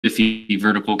iffy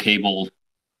vertical cable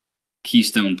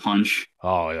keystone punch.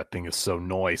 Oh, that thing is so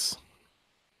nice.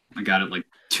 I got it like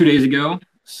 2 days ago,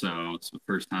 so it's the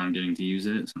first time getting to use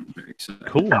it. So I'm very excited.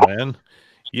 Cool, man.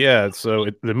 Yeah, so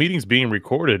the meeting's being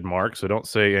recorded, Mark, so don't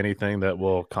say anything that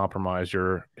will compromise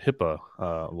your HIPAA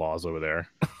laws over there.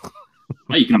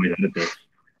 Oh, you can always edit this.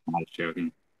 I'm not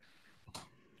joking.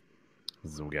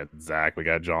 So we got Zach, we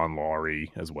got John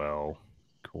Laurie as well.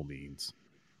 Cool beans.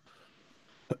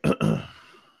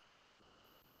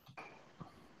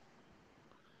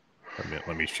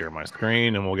 Let me share my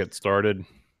screen and we'll get started.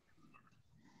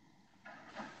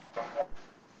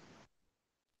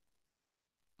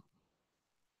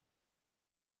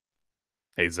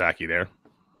 Hey, Zach, you there?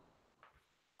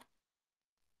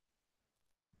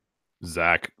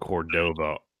 Zach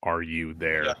Cordova, are you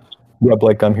there? Yeah,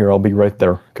 Blake, I'm here. I'll be right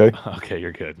there. Okay. Okay,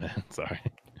 you're good, man. Sorry.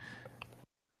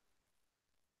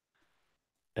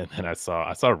 And then I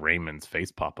saw Raymond's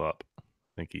face pop up. I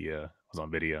think he was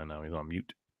on video. Now he's on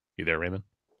mute. You there, Raymond?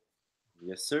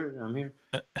 Yes, sir. I'm here.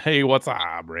 Hey, what's up,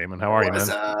 Raymond? How are you, man?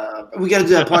 We got to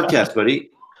do that podcast,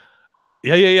 buddy.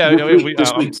 Yeah.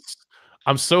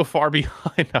 I'm so far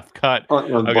behind. I've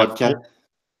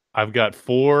got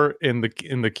 4 in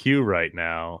the queue right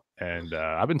now, and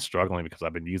I've been struggling because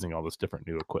I've been using all this different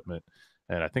new equipment,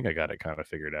 and I think I got it kind of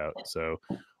figured out. So,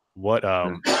 what?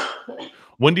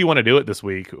 When do you want to do it this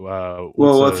week?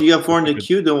 Well, if you got 4 in the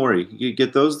queue, don't worry. You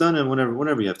get those done, and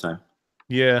whenever you have time.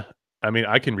 Yeah, I mean,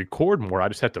 I can record more. I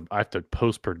have to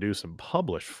post produce and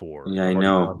publish 4. Yeah, I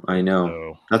know.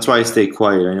 So. That's why I stay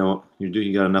quiet. I know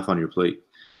you got enough on your plate.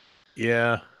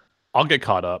 Yeah, I'll get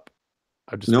caught up.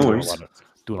 I'm just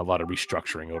doing a lot of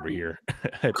restructuring over here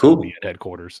at LVN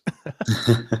headquarters.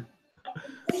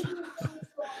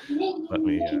 Let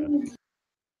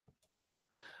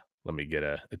me get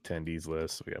a attendees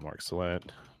list. We got Mark Salent,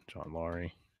 John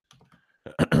Laurie,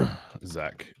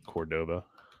 Zach Cordova,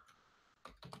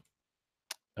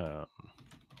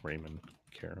 Raymond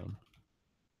Karam.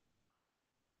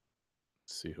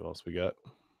 Let's see who else we got.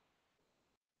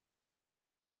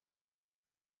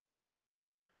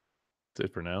 That's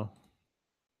it for now.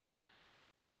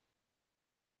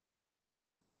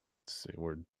 Let's see.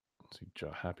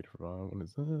 Happy to provide. What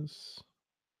is this?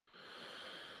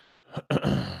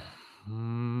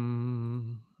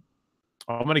 I'm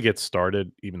going to get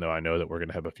started, even though I know that we're going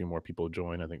to have a few more people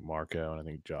join. I think Marco and I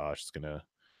think Josh is going to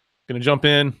jump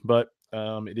in, but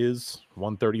it is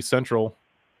 1:30 Central.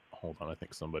 Hold on, I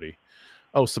think somebody.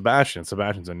 Oh, Sebastian.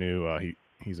 Sebastian's a new.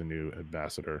 He's a new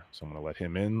ambassador, so I'm going to let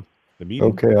him in the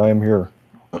meeting. Okay, I am here.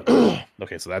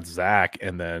 Okay, so that's Zach,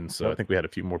 and then I think we had a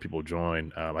few more people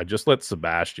join. I just let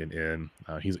Sebastian in.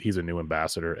 He's a new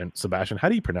ambassador. And Sebastian, how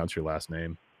do you pronounce your last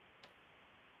name?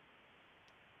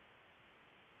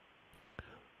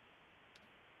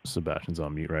 Sebastian's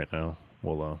on mute right now.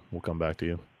 We'll come back to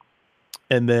you.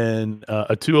 And then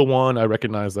a 201, I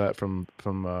recognize that from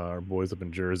our boys up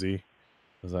in Jersey.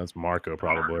 That's Marco,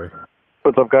 probably.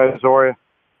 What's up, guys? How are you?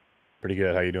 Pretty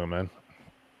good. How you doing, man?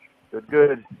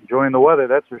 Good. Enjoying the weather,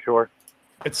 that's for sure.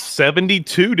 It's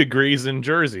 72 degrees in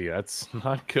Jersey. That's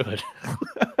not good.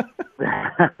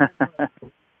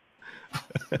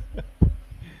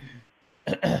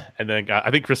 And then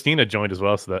I think Christina joined as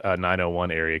well. So the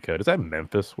 901 area code. Is that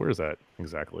Memphis? Where is that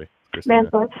exactly? Christina?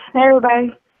 Memphis. Hey,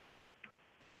 everybody.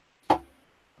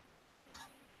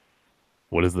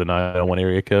 What is the 901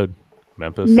 area code?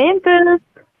 Memphis? Memphis.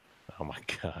 Oh, my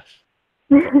gosh.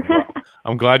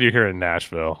 I'm glad you're here in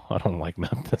Nashville. I don't like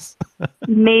Memphis.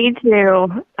 Me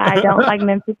too. I don't like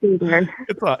Memphis either.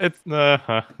 It's all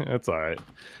right.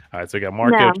 All right, so we got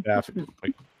Marco Chaffee.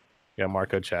 We got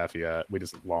Marco Chaffee. We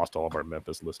just lost all of our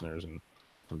Memphis listeners and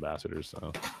ambassadors.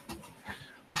 So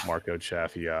Marco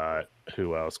Chaffee.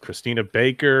 Who else? Christina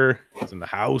Baker is in the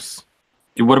house.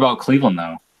 Dude, what about Cleveland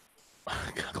though?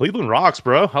 Cleveland rocks,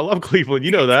 bro. I love Cleveland.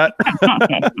 You know that.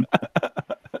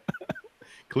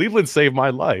 Cleveland saved my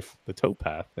life. The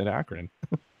towpath in Akron.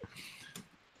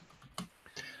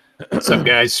 What's up,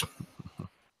 guys?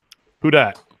 Who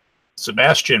dat?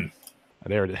 Sebastian.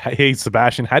 There. Hey,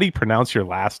 Sebastian. How do you pronounce your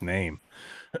last name?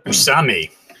 Usami.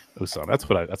 Usami. That's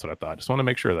what I thought. Just want to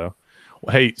make sure though.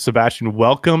 Well, hey, Sebastian.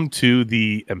 Welcome to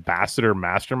the Ambassador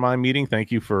Mastermind meeting.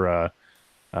 Thank you for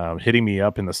hitting me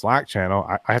up in the Slack channel.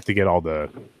 I have to get all the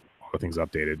things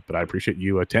updated, but I appreciate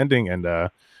you attending and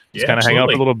just kind of hang out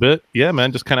for a little bit. Yeah,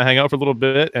 man, just kind of hang out for a little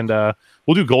bit, and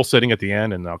we'll do goal setting at the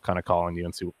end, and I'll kind of call on you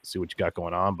and see what you got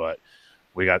going on. But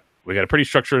we got a pretty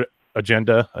structured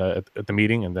agenda at the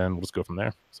meeting, and then we'll just go from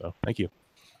there. So thank you.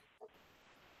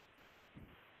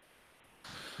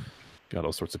 Got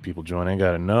all sorts of people joining.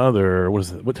 Got another.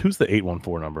 Who's the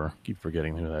 814 number? Keep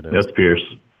forgetting who that is. That's Pierce.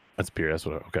 That's Pierce. That's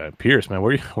what, okay, Pierce, man,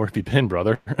 where have you been,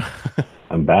 brother?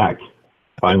 I'm back.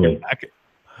 Finally. Back.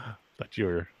 Thought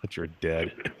you were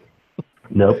dead.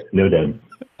 Nope, no dead.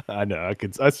 I know.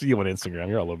 I see you on Instagram.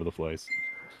 You're all over the place.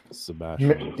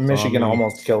 Sebastian. Michigan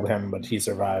almost killed him, but he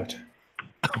survived.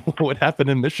 What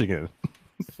happened in Michigan?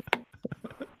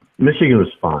 Michigan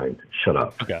was fine. Shut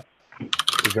up. Okay.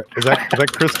 Is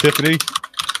that Chris Tiffany?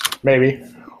 Maybe.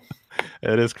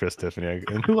 It is Chris Tiffany.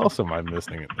 And who else am I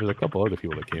missing? There's a couple other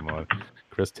people that came on.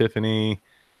 Chris Tiffany,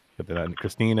 but then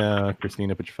Christina, put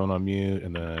your phone on mute,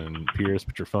 and then Pierce,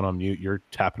 put your phone on mute. You're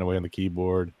tapping away on the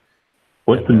keyboard.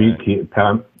 What's the mute key?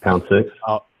 Pound 6?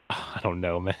 Oh, I don't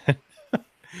know, man.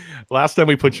 Last time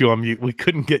we put you on mute, we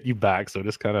couldn't get you back, so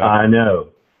just kind of. I know.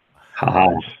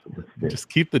 Just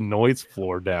keep the noise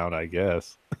floor down, I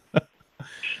guess.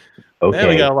 Okay. And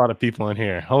we got a lot of people in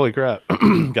here. Holy crap!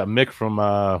 Got Mick from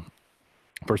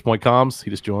First Point Comms. He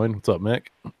just joined. What's up, Mick?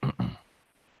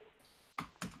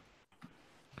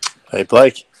 Hey,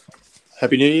 Blake.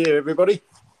 Happy New Year, everybody.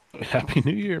 Happy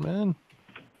New Year, man.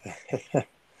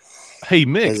 Hey,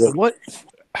 Mick,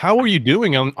 how are you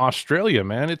doing in Australia,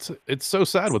 man? It's so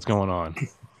sad what's going on.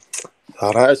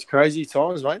 I know, it's crazy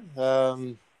times, mate.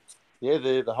 Yeah,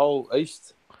 the whole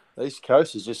east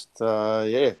coast is just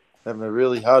having a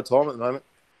really hard time at the moment.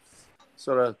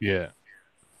 Sort of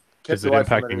Is it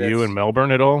impacting you in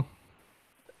Melbourne at all?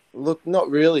 Look, not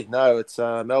really. No, it's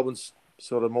Melbourne's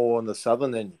sort of more on the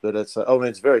southern end, but it's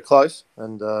it's very close,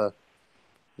 and but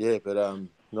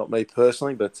not me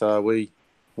personally, but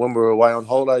when we were away on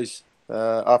holidays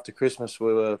after Christmas,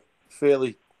 we were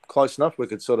fairly close enough. We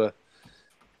could sort of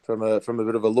from a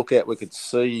bit of a lookout, we could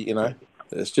see,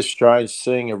 it's just strange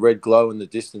seeing a red glow in the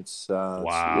distance.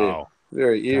 Wow,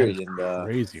 very eerie and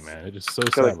crazy, man. It is so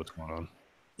sad what's going on.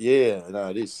 Yeah, no,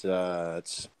 it is.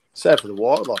 It's sad for the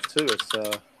wildlife too.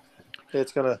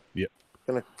 It's gonna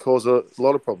cause a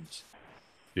lot of problems.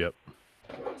 Yep.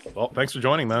 Well, thanks for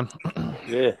joining, man.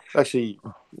 Yeah, actually,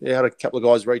 I had a couple of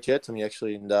guys reach out to me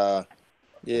actually, and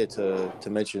to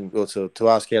mention or to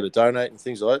ask how to donate and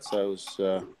things like that. So it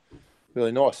was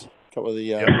really nice. A couple of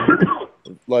the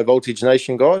Low Voltage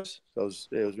Nation guys. So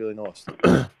it was really nice.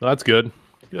 That's good.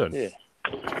 Good. Yeah.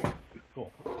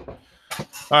 Cool. All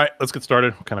right, let's get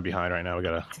started. We're kind of behind right now. We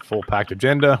got a full packed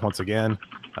agenda once again.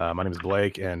 My name is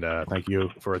Blake, and thank you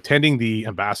for attending the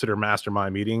Ambassador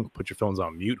Mastermind meeting. Put your phones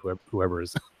on mute, whoever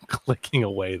is clicking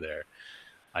away there.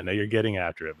 I know you're getting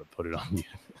after it, but put it on mute.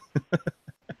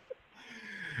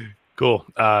 Cool.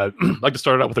 I'd like to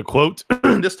start out with a quote.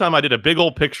 This time I did a big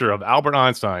old picture of Albert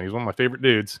Einstein. He's one of my favorite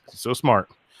dudes. He's so smart.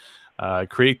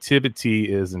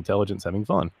 Creativity is intelligence having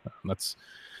fun. That's,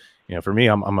 for me,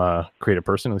 I'm a creative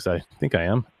person. At least I think I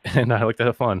am, and I like to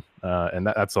have fun. And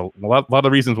that's a lot of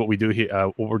the reasons what we do here,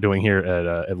 what we're doing here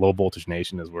at Low Voltage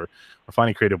Nation is we're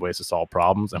finding creative ways to solve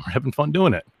problems, and we're having fun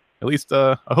doing it. At least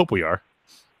I hope we are.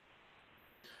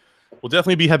 We'll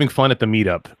definitely be having fun at the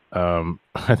meetup.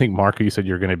 I think, Marco, you said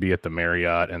you're going to be at the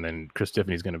Marriott, and then Chris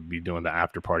Tiffany's going to be doing the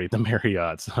after party at the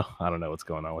Marriott. So I don't know what's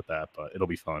going on with that, but it'll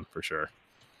be fun for sure.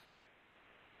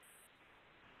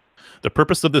 The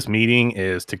purpose of this meeting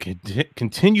is to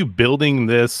continue building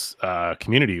this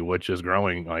community, which is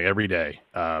growing like every day.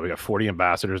 We got 40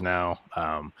 ambassadors now,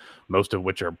 most of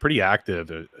which are pretty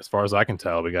active. As far as I can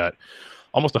tell, we got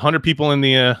almost 100 people in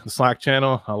the Slack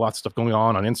channel. Lots of stuff going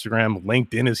on Instagram.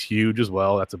 LinkedIn is huge as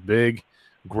well. That's a big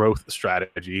growth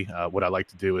strategy. What I like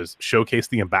to do is showcase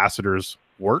the ambassadors'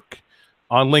 work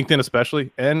on LinkedIn,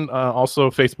 especially, and also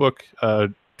Facebook,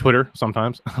 Twitter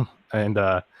sometimes, and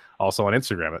also on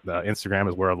Instagram. Instagram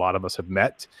is where a lot of us have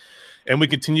met, and we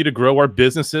continue to grow our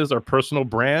businesses, our personal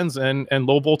brands, and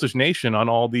Low Voltage Nation on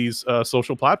all these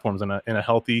social platforms in a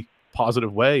healthy,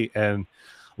 positive way. And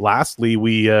lastly,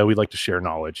 we like to share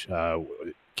knowledge,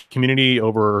 community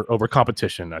over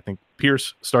competition. I think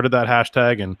Pierce started that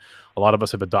hashtag, and a lot of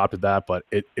us have adopted that. But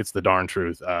it's the darn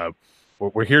truth.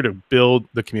 We're here to build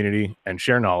the community and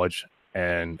share knowledge,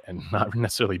 and not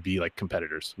necessarily be like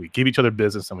competitors. We give each other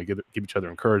business, and we give each other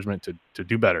encouragement to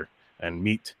do better and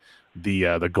meet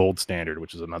the gold standard,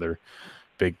 which is another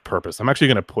big purpose. I'm actually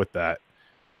going to put that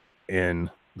in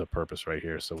the purpose right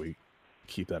here, so we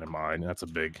keep that in mind. That's a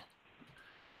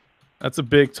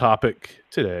big topic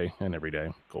today and every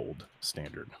day. Gold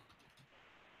standard.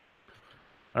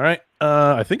 All right.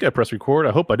 I think I pressed record.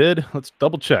 I hope I did. Let's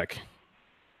double check.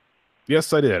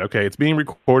 Yes, I did. Okay, it's being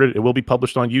recorded. It will be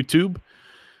published on YouTube.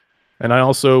 And I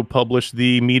also published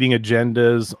the meeting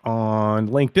agendas on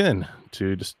LinkedIn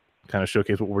to just kind of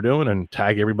showcase what we're doing and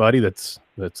tag everybody that's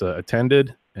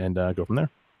attended, and go from there.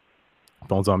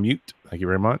 Phone's on mute. Thank you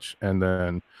very much. And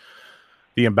then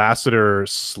the ambassador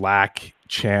Slack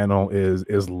channel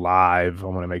is live. I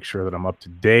want to make sure that I'm up to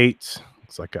date.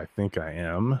 Looks like I think I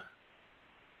am.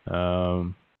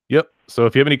 Yep. So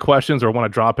if you have any questions or want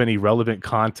to drop any relevant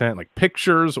content like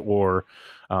pictures or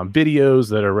videos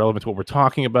that are relevant to what we're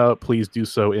talking about, please do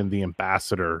so in the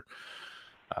Ambassador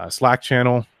Slack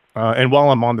channel. And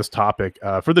while I'm on this topic,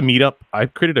 for the meetup,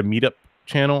 I've created a meetup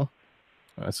channel.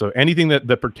 So anything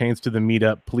that pertains to the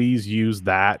meetup, please use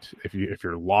that. If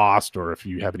you're lost or if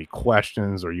you have any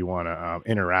questions or you want to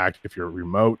interact, if you're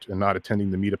remote and not attending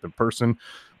the meetup in person,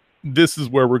 this is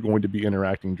where we're going to be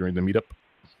interacting during the meetup.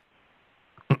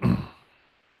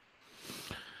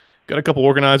 Got a couple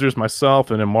organizers,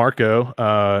 myself, and then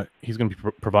Marco. He's going to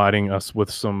be providing us with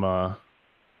some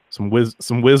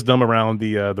wisdom around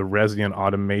the resident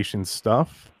automation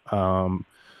stuff.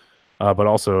 But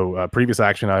also previous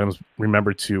action items.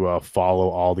 Remember to follow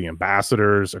all the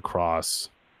ambassadors across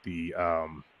the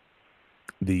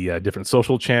different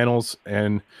social channels,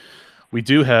 and we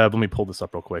do have. Let me pull this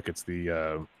up real quick. It's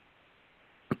the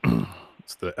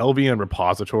it's the LVN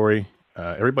repository.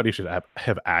 Everybody should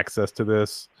have access to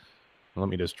this. Let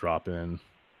me just drop in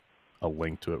a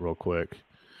link to it real quick.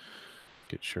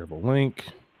 Get shareable link.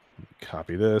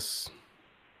 Copy this,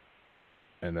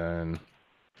 and then.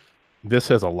 This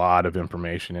has a lot of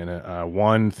information in it.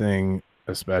 One thing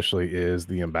especially is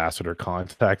the ambassador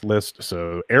contact list.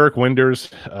 So Eric Winders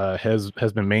has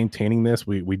been maintaining this.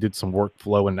 We did some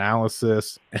workflow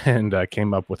analysis and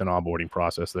came up with an onboarding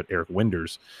process that Eric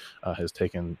Winders has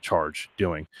taken charge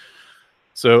doing.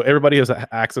 So everybody has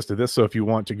access to this. So if you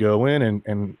want to go in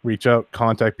and reach out,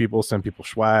 contact people, send people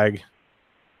swag,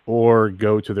 or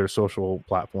go to their social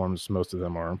platforms. Most of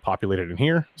them are populated in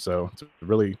here. So it's a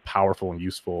really powerful and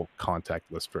useful contact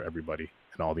list for everybody,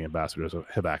 and all the ambassadors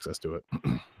have access to it.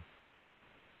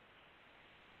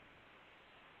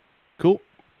 Cool.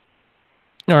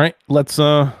 All right, let's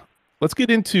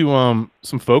get into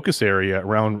some focus area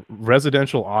around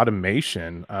residential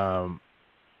automation.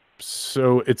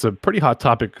 So it's a pretty hot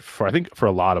topic for, I think, for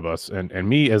a lot of us, and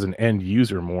me as an end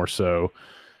user more so.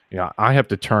 I have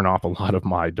to turn off a lot of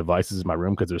my devices in my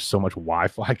room because there's so much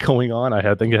Wi-Fi going on.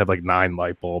 I think I have like 9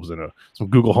 light bulbs and some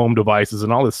Google Home devices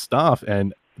and all this stuff,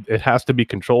 and it has to be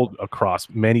controlled across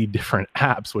many different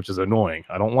apps, which is annoying.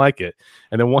 I don't like it.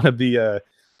 And then one of the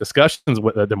discussions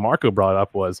that Marco brought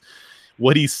up was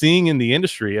what he's seeing in the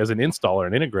industry as an installer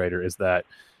and integrator is that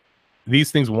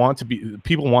these things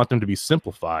people want them to be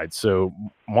simplified. So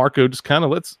Marco, just kind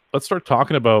of let's start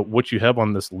talking about what you have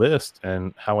on this list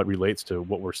and how it relates to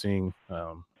what we're seeing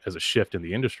as a shift in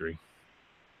the industry.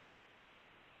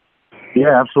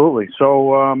 Yeah, absolutely.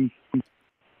 So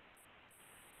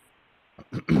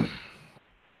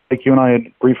like you and I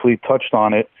had briefly touched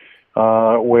on it,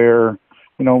 where,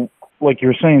 like you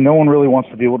were saying, no one really wants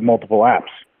to deal with multiple apps.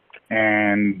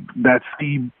 And that's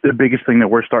the biggest thing that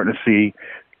we're starting to see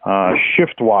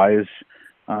shift-wise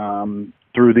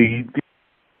through the.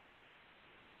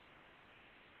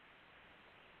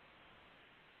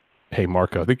 Hey,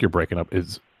 Marco, I think you're breaking up.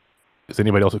 Is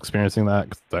anybody else experiencing that?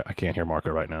 'Cause I can't hear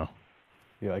Marco right now.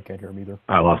 Yeah, I can't hear him either.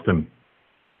 I lost him.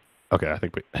 Okay,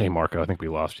 hey, Marco, I think we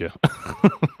lost you.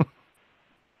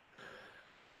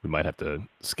 We might have to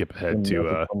skip ahead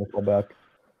to. Back.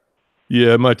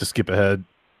 Yeah, I might have to skip ahead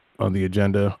on the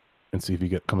agenda and see if he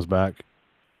comes back.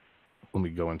 Let me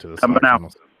go into this. Now.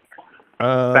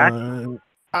 Back?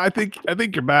 I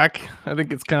think you're back. I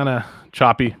think it's kind of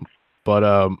choppy, but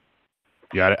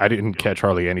yeah, I didn't catch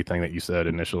hardly anything that you said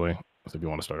initially. So if you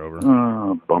want to start over.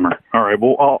 Bummer. All right.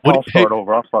 Well, I'll start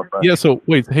over. I'll start back. Yeah. So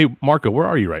wait. Hey, Marco, where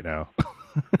are you right now?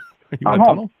 Are you I'm in a home.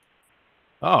 tunnel?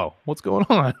 Oh, what's going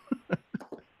on?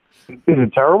 Is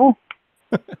it terrible?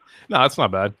 No, it's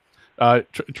not bad.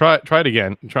 Try it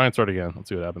again. Try and start again. Let's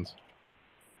see what happens.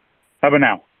 How about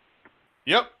now?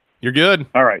 Yep. You're good.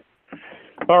 All right.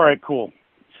 Cool.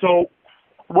 So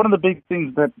one of the big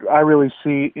things that I really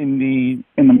see in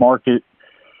the market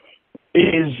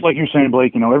is, like you're saying,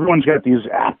 Blake, everyone's got these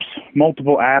apps,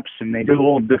 multiple apps, and they do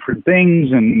all different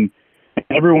things, and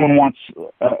everyone wants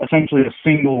essentially a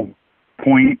single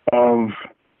point of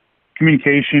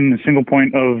communication, a single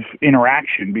point of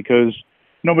interaction, because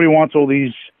nobody wants all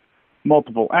these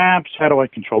multiple apps. How do I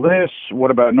control this?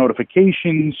 What about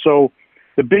notifications? So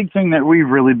the big thing that we've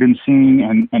really been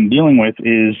seeing and dealing with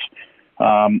is,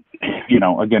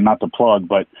 again, not to plug,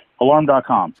 but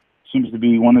Alarm.com seems to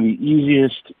be one of the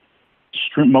easiest,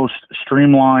 most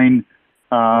streamlined,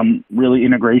 really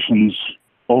integrations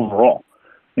overall,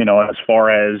 as far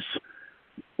as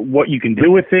what you can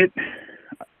do with it,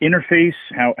 interface,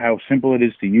 how simple it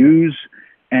is to use,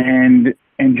 and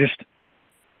just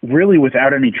really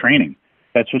without any training.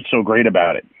 That's what's so great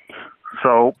about it.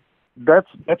 So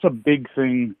that's a big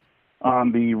thing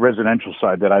on the residential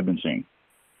side that I've been seeing.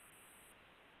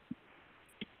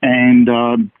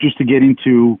 And just to get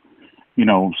into,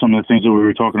 some of the things that we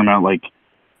were talking about, like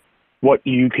what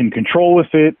you can control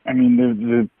with it. I mean,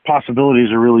 the possibilities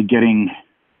are really getting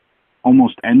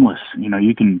almost endless.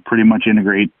 You can pretty much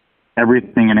integrate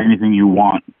everything and anything you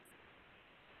want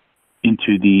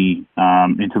into the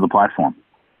platform.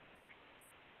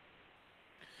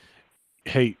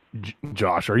 Hey,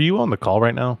 Josh, are you on the call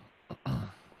right now?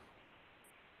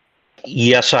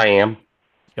 Yes, I am.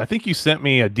 I think you sent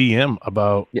me a DM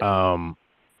about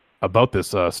this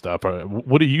stuff.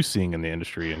 What are you seeing in the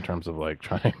industry in terms of like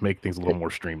trying to make things a little more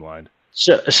streamlined?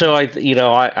 So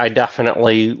I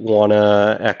definitely want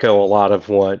to echo a lot of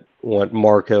what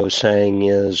Marco's saying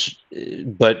is,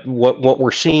 but what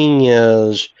we're seeing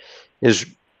is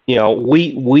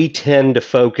we tend to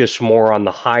focus more on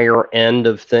the higher end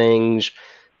of things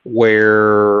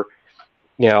where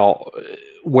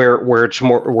where it's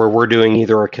more where we're doing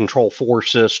either a Control4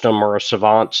 system or a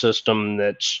Savant system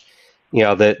that's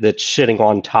that's sitting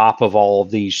on top of all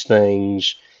of these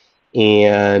things.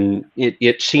 And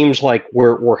it seems like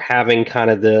we're having kind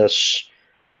of this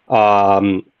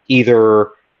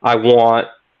either I want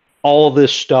all of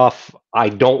this stuff, I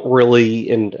don't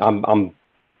really, and I'm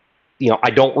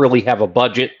I don't really have a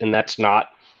budget, and that's not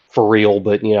for real,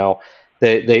 but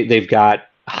they've got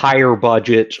higher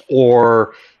budgets,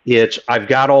 or it's I've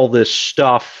got all this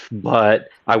stuff, but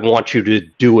I want you to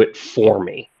do it for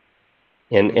me,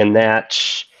 and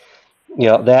that's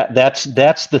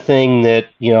that's the thing that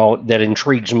that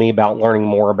intrigues me about learning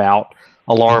more about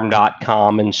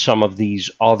alarm.com and some of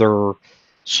these other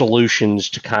solutions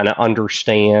to kind of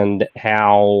understand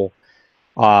how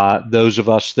those of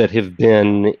us that have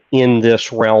been in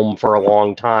this realm for a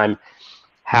long time,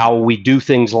 how we do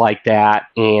things like that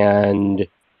and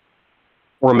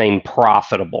remain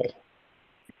profitable.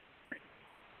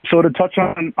 So to touch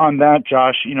on that,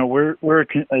 Josh, we're a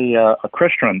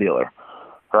Crestron dealer,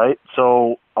 right?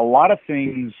 So a lot of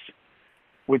things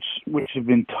which have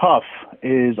been tough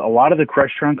is a lot of the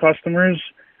Crestron customers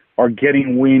are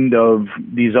getting wind of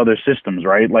these other systems,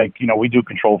 right? Like, we do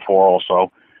Control4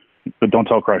 also, but don't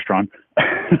tell Crestron.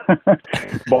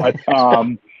 But,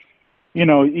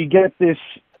 you get this,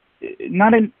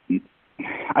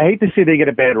 I hate to say they get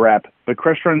a bad rap, but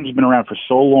Crestron has been around for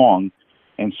so long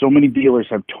and so many dealers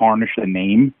have tarnished the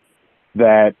name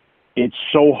that it's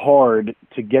so hard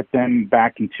to get them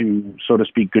back into, so to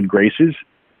speak, good graces.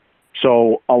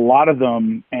 So a lot of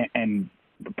them, and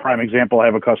the prime example, I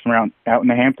have a customer out in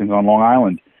the Hamptons on Long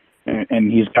Island,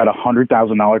 and he's got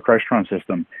 $100,000 Crestron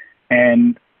system,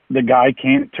 and the guy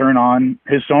can't turn on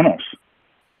his Sonos.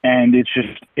 And it's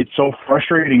so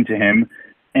frustrating to him,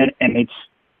 and it's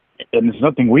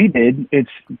nothing we did. It's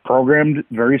programmed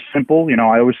very simple.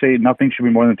 I always say nothing should be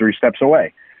more than 3 steps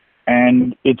away.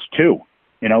 And it's 2.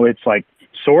 It's like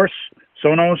Source,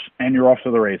 Sonos, and you're off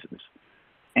to the races.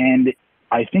 And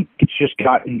I think it's just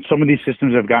some of these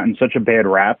systems have gotten such a bad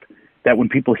rap that when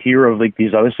people hear of like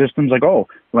these other systems, like, oh,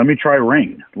 let me try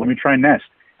Ring, let me try Nest.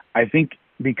 I think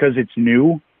because it's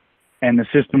new and the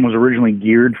system was originally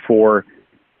geared for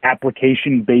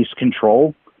application-based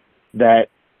control, that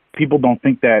people don't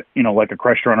think that, like a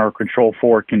Crestron or a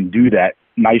Control4 can do that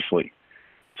nicely.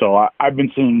 So I've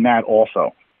been seeing that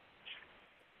also.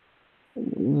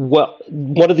 Well,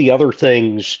 one of the other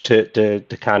things to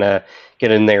kind of get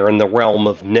in there in the realm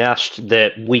of Nest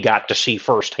that we got to see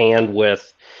firsthand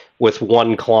with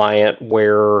one client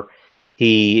where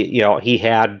he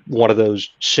had one of those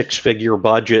 6-figure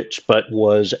budgets, but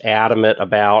was adamant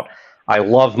about, I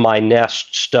love my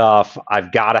Nest stuff.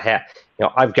 I've got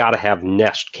to have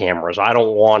Nest cameras. I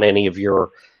don't want any of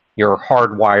your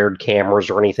hardwired cameras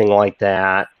or anything like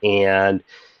that. And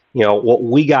what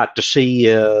we got to see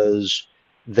is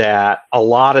that a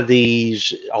lot of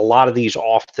these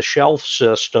off-the-shelf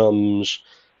systems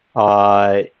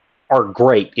are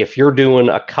great. If you're doing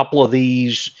a couple of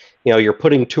these, you're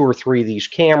putting 2 or 3 of these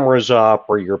cameras up,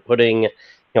 or you're putting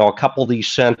a couple of these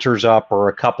sensors up, or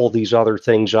a couple of these other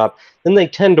things up, then they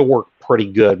tend to work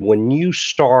pretty good. When you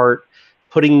start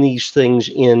putting these things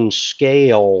in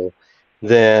scale,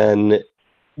 then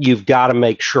you've got to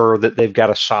make sure that they've got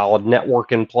a solid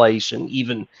network in place. And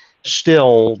even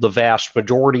still, the vast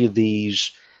majority of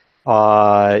these,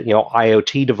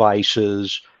 IoT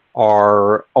devices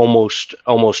are almost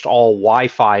all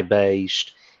Wi-Fi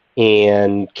based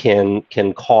and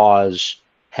can cause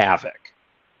havoc.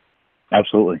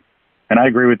 Absolutely. And I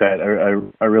agree with that.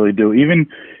 I really do. Even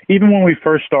when we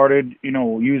first started,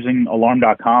 using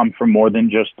alarm.com for more than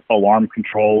just alarm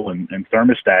control and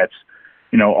thermostats,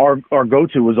 our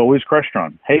go-to was always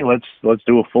Crestron. Hey, let's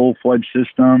do a full-fledged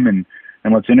system and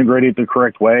let's integrate it the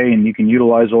correct way, and you can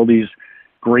utilize all these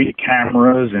great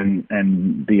cameras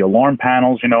and the alarm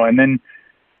panels, and then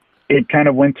it kind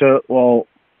of went to, well,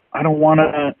 I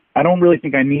don't really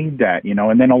think I need that,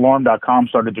 and then alarm.com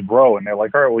started to grow, and they're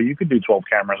like, all right, well, you could do 12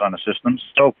 cameras on a system.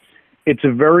 So it's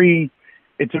a very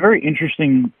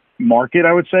interesting market,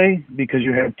 I would say, because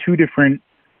you have two different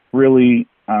really,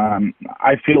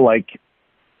 I feel like,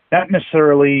 not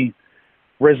necessarily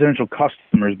residential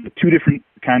customers, but two different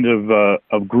kinds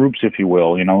of groups, if you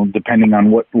will, depending on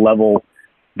what level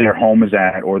their home is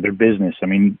at or their business. I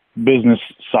mean, business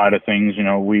side of things,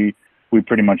 we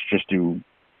pretty much just do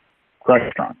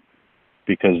Crestron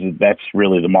because that's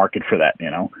really the market for that,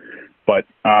 But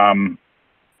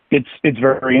it's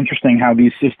very interesting how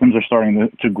these systems are starting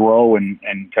to grow and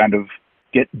kind of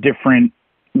get different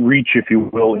reach, if you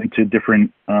will, into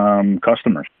different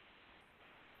customers.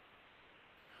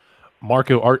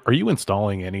 Marco, are you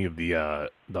installing any of the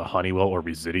Honeywell or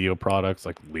Resideo products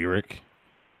like Lyric?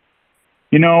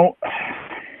 You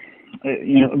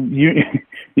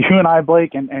and I,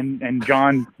 Blake, and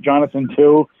Jonathan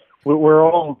too.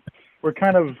 We're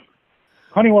kind of,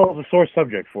 Honeywell is a sore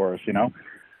subject for us.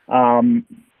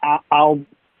 I'll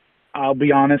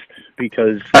be honest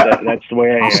because that's the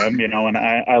way I am. And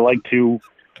I like to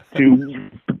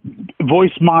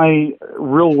voice my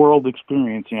real world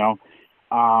experience.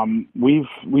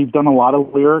 We've done a lot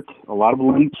of Lyric, a lot of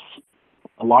Lynx,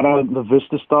 a lot of the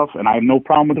Vista stuff, and I have no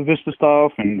problem with the Vista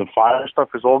stuff, and the Fire stuff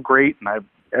is all great, and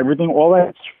all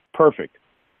that's perfect.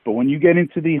 But when you get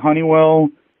into the Honeywell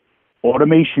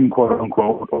automation, quote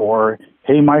unquote, or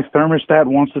hey, my thermostat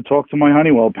wants to talk to my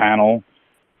Honeywell panel,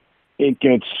 it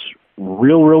gets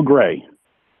real gray,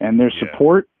 and their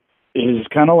support is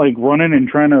kind of like running and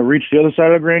trying to reach the other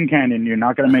side of the Grand Canyon. You're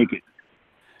not going to make it.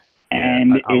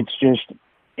 And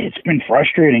it's been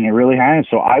frustrating. It really has.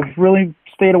 So I've really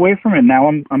stayed away from it. Now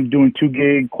I'm doing 2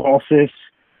 gig, Qualsys,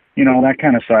 that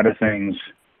kind of side of things.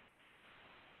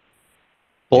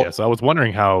 Well, so I was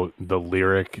wondering how the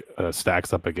Lyric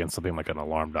stacks up against something like an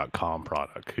alarm.com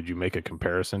product. Could you make a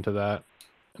comparison to that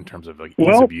in terms of like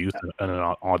ease of use and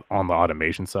on the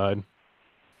automation side?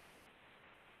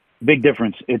 Big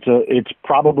difference. It's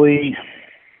probably,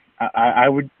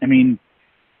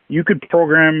 you could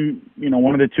program,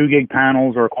 one of the 2 gig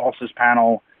panels or a Qualsys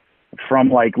panel from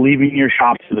like leaving your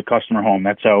shop to the customer home.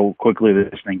 That's how quickly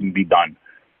this thing can be done.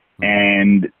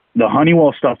 And the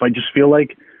Honeywell stuff, I just feel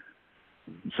like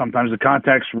sometimes the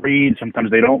contacts read,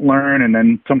 sometimes they don't learn, and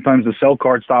then sometimes the cell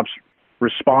card stops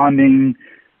responding,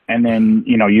 and then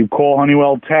you call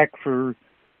Honeywell tech for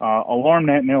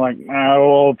AlarmNet, and they're like,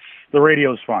 well, the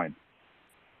radio's fine.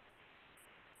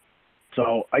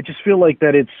 So I just feel like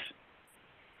that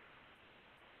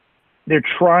they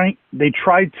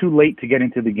tried too late to get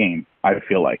into the game, I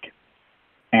feel like.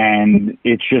 And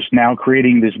it's just now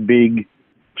creating this big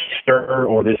stir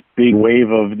or this big wave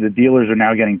of the dealers are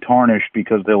now getting tarnished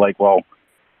because they're like, well,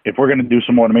 if we're going to do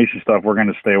some automation stuff, we're going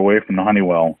to stay away from the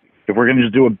Honeywell. If we're going to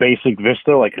just do a basic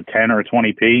Vista, like a 10 or a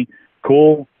 20p,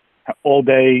 cool, all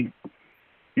day,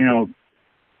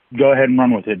 go ahead and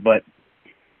run with it. But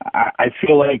I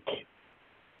feel like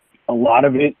a lot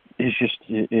of it is just,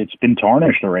 it's been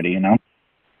tarnished already,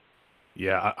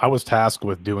 Yeah, I was tasked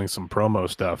with doing some promo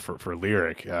stuff for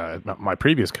Lyric, my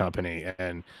previous company,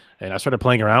 and I started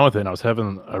playing around with it, and I was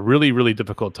having a really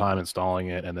difficult time installing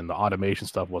it, and then the automation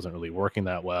stuff wasn't really working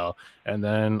that well, and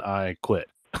then I quit.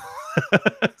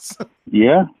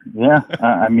 Yeah.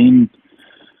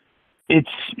 It's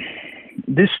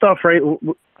this stuff, right?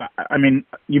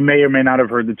 You may or may not have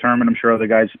heard the term, and I'm sure other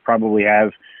guys probably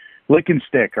have. Lick and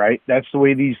stick, right? That's the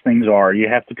way these things are. You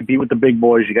have to compete with the big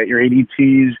boys. You got your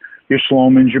ADTs, your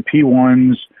Slomans, your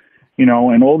P1s,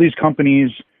 and all these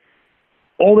companies,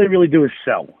 all they really do is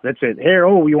sell. That's it. Here,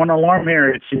 you want an alarm here?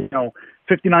 It's,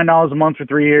 $59 a month for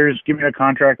 3 years. Give me a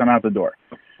contract. I'm out the door.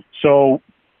 So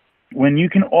when you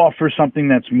can offer something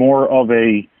that's more of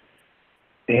a,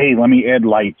 hey, let me add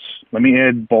lights, let me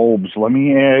add bulbs, let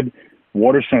me add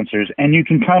water sensors, and you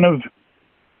can kind of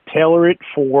tailor it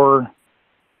for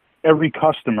every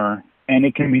customer, and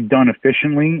it can be done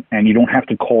efficiently, and you don't have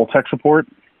to call tech support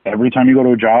every time you go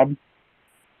to a job.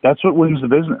 That's what wins the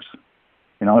business.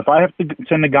 If I have to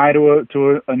send a guy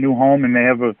to a new home and they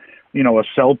have a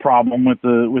cell problem with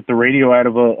the radio out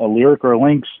of a Lyric or a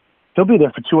Lynx, they'll be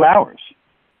there for 2 hours.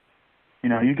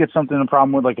 You get a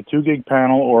problem with like a 2 gig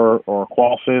panel or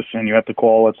Qualsys, and you have to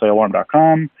call, let's say,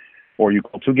 alarm.com, or you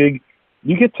call 2 gig,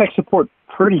 you get tech support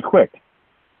pretty quick.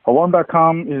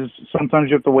 Alarm.com is sometimes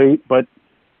you have to wait, but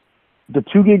the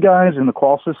 2 gig guys and the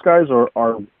Qualsys guys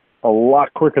are a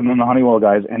lot quicker than the Honeywell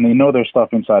guys, and they know their stuff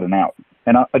inside and out.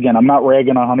 And again, I'm not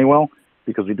ragging on Honeywell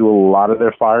because we do a lot of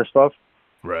their fire stuff.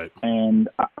 Right. And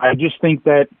I just think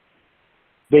that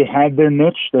they had their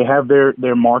niche, they have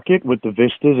their market with the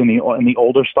Vistas and the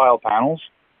older style panels,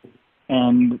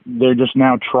 and they're just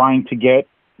now trying to get,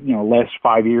 you know, last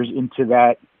 5 years into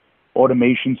that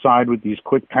automation side with these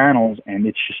quick panels, and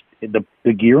it's just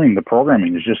the gearing, the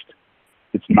programming is just,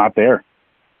 it's not there.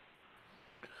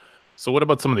 So what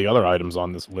about some of the other items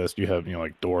on this list? You have, you know,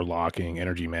 like door locking,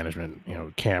 energy management, you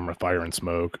know, camera, fire and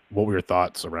smoke. What were your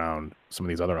thoughts around some of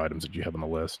these other items that you have on the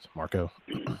list, Marco?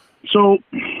 So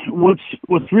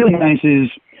what's really nice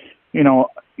is, you know,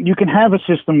 you can have a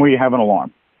system where you have an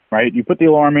alarm, right? You put the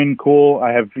alarm in, cool,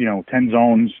 I have, you know, 10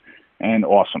 zones, and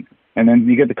awesome. And then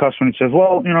you get the customer and says,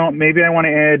 well, you know, maybe I want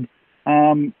to add,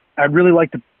 I'd really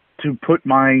like to put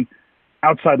my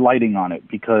outside lighting on it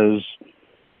because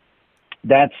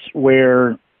that's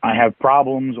where I have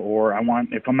problems, or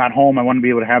if I'm not home, I want to be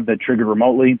able to have that triggered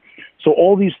remotely. So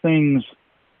all these things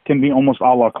can be almost a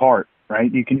la carte,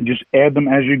 right? You can just add them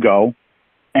as you go,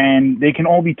 and they can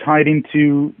all be tied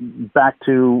into back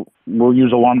to, we'll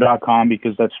use alarm.com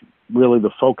because that's really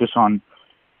the focus on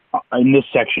in this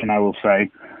section, I will say,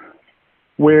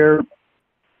 where,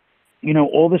 you know,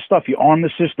 all this stuff, you arm the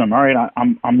system. All right,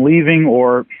 I'm leaving,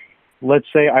 or let's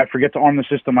say I forget to arm the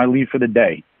system, I leave for the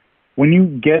day. When you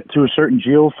get to a certain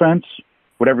geofence,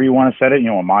 whatever you want to set it, you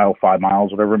know, a mile, 5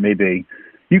 miles, whatever it may be,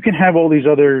 you can have all these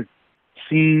other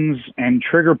scenes and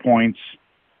trigger points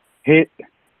hit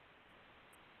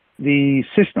the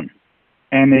system.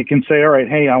 And they can say, all right,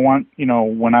 hey, I want, you know,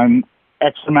 when I'm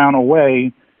X amount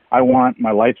away, I want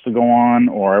my lights to go on,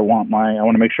 or I want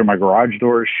to make sure my garage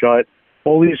door is shut.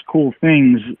 All these cool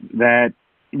things that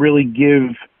really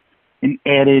give an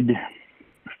added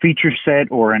feature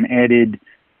set or an added,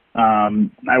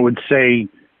 I would say,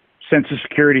 sense of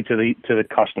security to the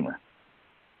customer.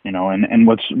 You know, and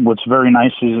what's very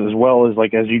nice is, as well as,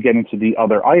 like, as you get into the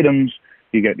other items,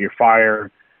 you get your fire,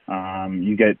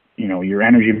 you get, you know, your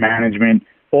energy management.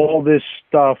 All this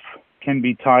stuff can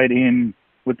be tied in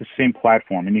with the same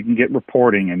platform, and you can get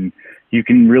reporting, and you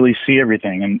can really see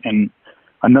everything. And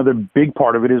another big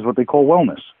part of it is what they call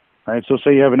wellness, right? So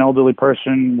say you have an elderly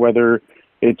person, whether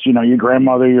it's, you know, your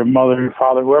grandmother, your mother, your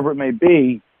father, whoever it may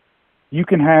be, you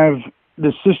can have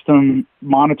the system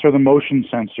monitor the motion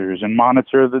sensors and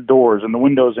monitor the doors and the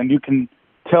windows, and you can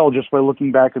tell just by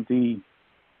looking back at the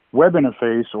web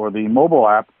interface or the mobile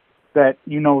app that,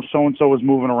 you know, so-and-so is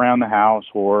moving around the house,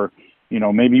 or, you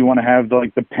know, maybe you want to have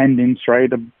the pendants, right?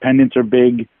 The pendants are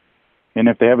big, and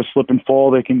if they have a slip and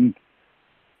fall, they can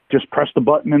just press the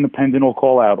button and the pendant will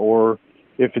call out. Or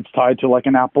if it's tied to like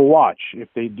an Apple Watch, if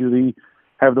they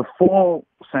have the fall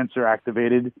sensor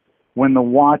activated, when the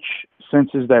watch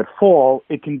senses that fall,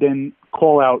 it can then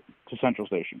call out to central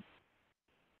station.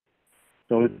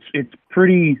 So it's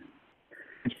pretty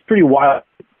wild.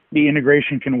 The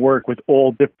integration can work with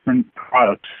all different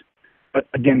products, but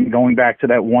again, going back to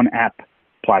that one app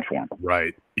platform.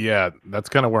 Right. Yeah, that's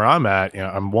kind of where I'm at. You know,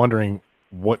 I'm wondering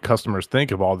what customers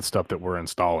think of all the stuff that we're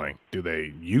installing. Do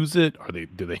they use it?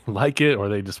 Do they like it, or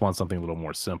they just want something a little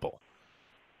more simple?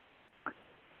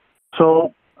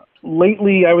 So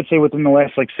lately, I would say within the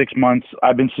last 6 months,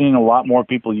 I've been seeing a lot more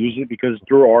people use it, because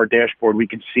through our dashboard, we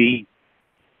can see,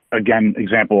 again,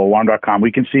 example, alarm.com,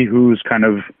 we can see who's kind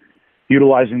of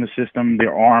utilizing the system,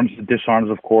 their arms, the disarms,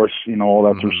 of course, you know, all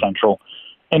that through Central.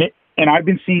 And I've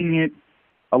been seeing it,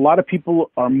 a lot of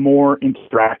people are more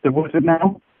interactive with it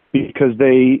now because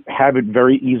they have it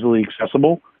very easily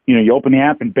accessible. You know, you open the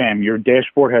app and bam, your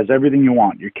dashboard has everything you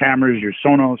want, your cameras, your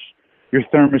Sonos, your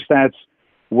thermostats,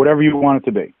 whatever you want it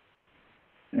to be.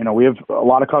 You know, we have a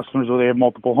lot of customers where they have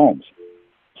multiple homes.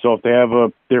 So if they have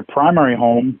their primary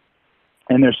home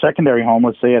and their secondary home,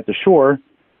 let's say at the shore,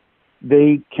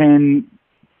 they can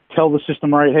tell the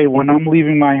system, right, hey, when I'm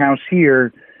leaving my house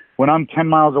here, when I'm 10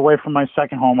 miles away from my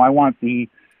second home, I want the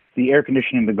air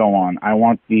conditioning to go on. I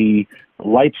want the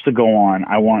lights to go on.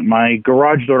 I want my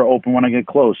garage door to open when I get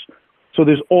close. So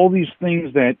there's all these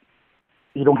things that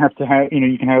you don't have to have, you know,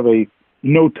 you can have a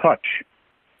no touch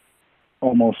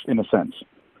almost, in a sense.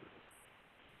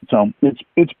 So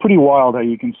it's pretty wild how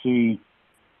you can see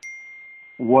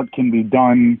what can be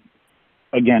done,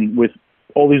 again, with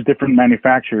all these different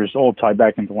manufacturers all tied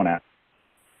back into one app.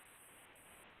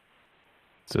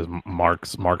 It says Mark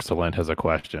Salent has a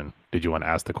question. Did you want to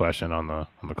ask the question on the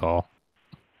call?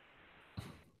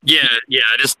 Yeah.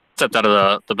 I just stepped out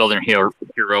of the building here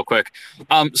real quick.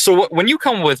 So when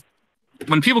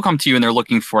people come to you and they're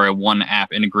looking for a one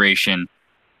app integration,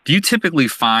 do you typically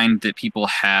find that people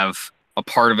have a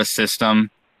part of a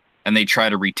system and they try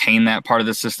to retain that part of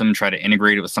the system, try to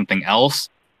integrate it with something else?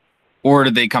 Or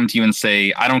did they come to you and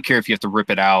say, I don't care if you have to rip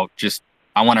it out, just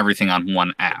I want everything on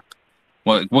one app?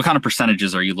 What kind of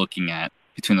percentages are you looking at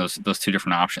between those two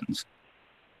different options?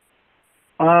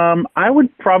 I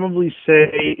would probably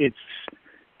say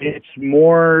it's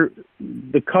more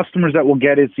the customers that will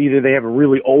get it's either they have a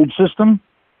really old system,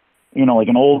 you know, like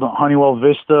an old Honeywell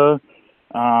Vista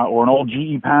or an old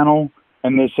GE panel,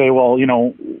 and they say, well, you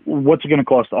know, what's it going to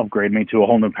cost to upgrade me to a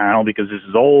whole new panel because this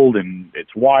is old and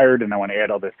it's wired and I want to add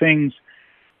other things.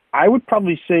 I would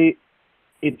probably say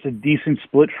it's a decent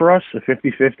split for us, a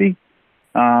 50-50.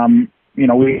 You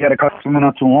know, we had a customer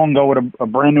not too long ago with a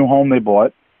brand new home they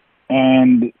bought,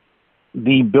 and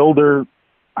the builder,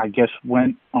 I guess,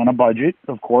 went on a budget,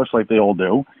 of course, like they all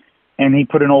do, and he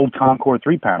put an old Concord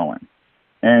 3 panel in.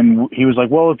 And he was like,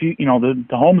 well, if you know,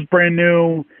 the home's brand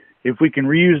new, if we can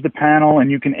reuse the panel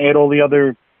and you can add all the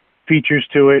other features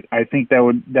to it, I think that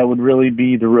would really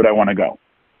be the route I want to go.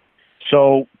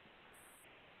 So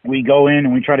we go in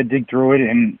and we try to dig through it,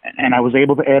 and I was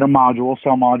able to add a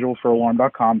cell module for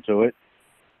alarm.com to it,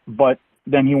 but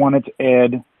then he wanted to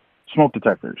add smoke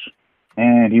detectors,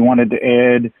 and he wanted to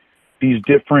add these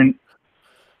different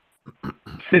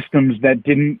systems that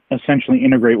didn't essentially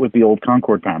integrate with the old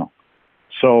Concord panel.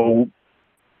 So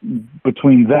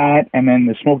between that and then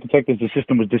the smoke detectors, the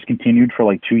system was discontinued for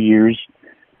like 2 years.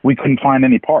 We couldn't find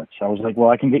any parts. I was like, well,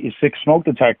 I can get you 6 smoke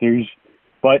detectors,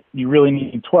 but you really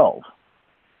need 12.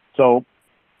 So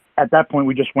at that point,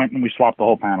 we just went and we swapped the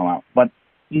whole panel out. But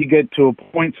you get to a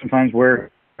point sometimes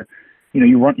where, you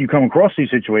know, you come across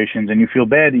these situations and you feel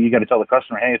bad that you got to tell the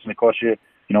customer, hey, it's going to cost you,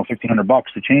 you know, $1,500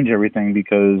 to change everything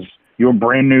because your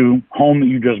brand new home that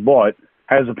you just bought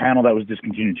has a panel that was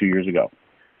discontinued 2 years ago.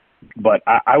 But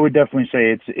I would definitely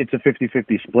say it's a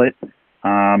 50-50 split.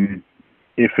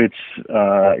 If it's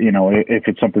you know, if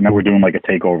it's something that we're doing like a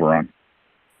takeover on.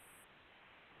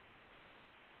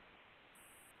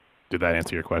 Did that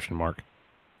answer your question, Mark?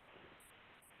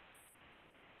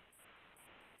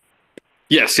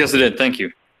 Yes, it did. Thank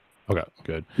you. Okay,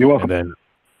 good. You're welcome.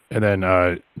 And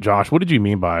then, Josh, what did you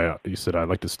mean by you said I'd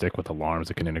like to stick with alarms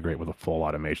that can integrate with a full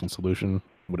automation solution?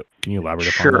 Can you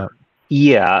elaborate upon that?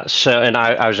 Yeah. So, and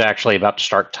I was actually about to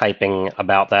start typing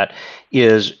about that.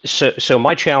 So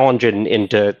my challenge, and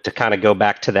to kind of go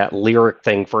back to that lyric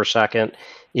thing for a second,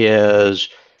 is,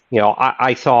 you know,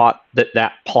 I thought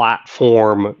that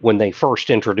platform, when they first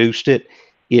introduced it,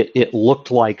 it looked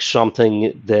like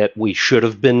something that we should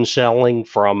have been selling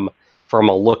from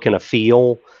a look and a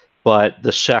feel. But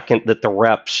the second that the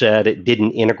rep said it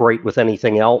didn't integrate with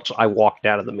anything else, I walked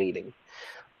out of the meeting.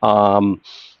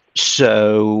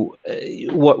 So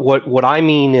what I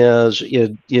mean is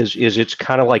it's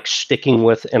kind of like sticking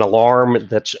with an alarm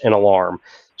that's an alarm.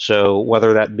 So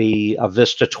whether that be a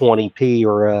Vista 20P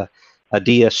or a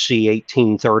DSC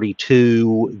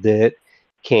 1832 that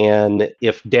can,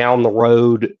 if down the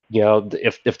road, you know,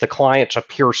 if the client's a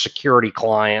pure security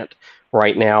client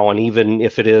right now, and even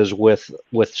if it is with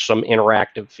some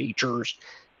interactive features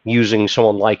using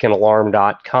someone like an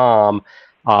alarm.com,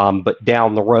 but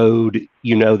down the road,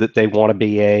 you know, that they want to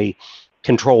be a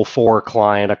Control 4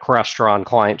 client, a Crestron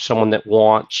client, someone that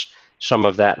wants some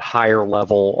of that higher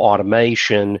level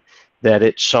automation, that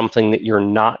it's something that you're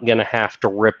not going to have to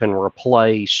rip and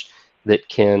replace, that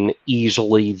can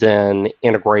easily then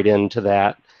integrate into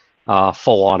that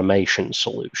full automation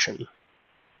solution.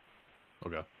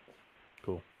 Okay,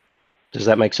 cool. Does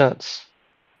that make sense?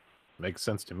 Makes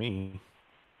sense to me.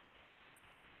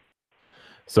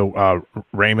 So,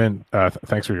 Raymond,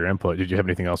 thanks for your input. Did you have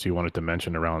anything else you wanted to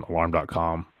mention around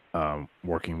alarm.com,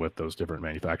 working with those different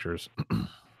manufacturers?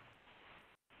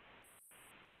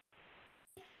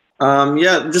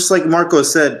 Yeah, just like Marco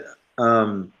said,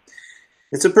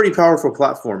 it's a pretty powerful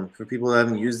platform for people that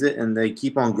haven't used it, and they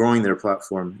keep on growing their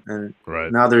platform. And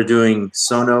now they're doing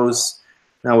Sonos.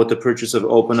 Now with the purchase of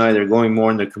OpenEye, they're going more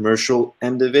in the commercial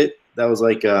end of it. That was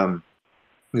like, because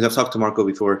I've talked to Marco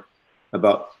before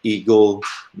about Eagle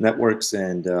Networks,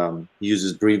 and he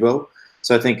uses Brevo.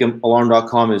 So I think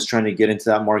Alarm.com is trying to get into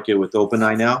that market with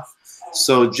OpenEye now.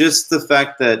 So just the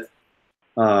fact that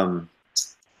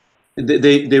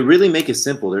they really make it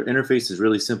simple. Their interface is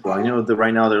really simple. I know that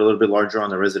right now they're a little bit larger on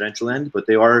the residential end, but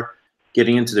they are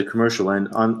getting into the commercial end.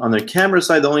 On the camera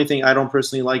side, the only thing I don't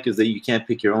personally like is that you can't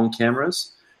pick your own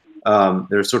cameras.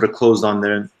 They're sort of closed on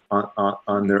their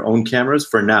own cameras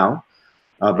for now.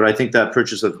 But I think that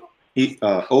purchase of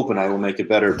OpenEye will make it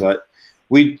better. But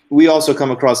we also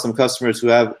come across some customers who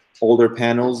have older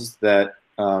panels that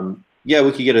Yeah,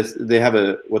 we could get they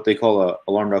have what they call a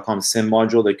alarm.com sim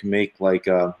module that can make like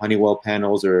Honeywell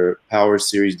panels or Power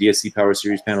Series, DSC Power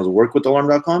Series panels work with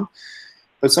alarm.com.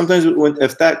 But sometimes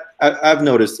I've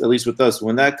noticed, at least with us,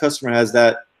 when that customer has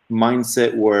that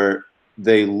mindset where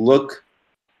they look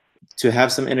to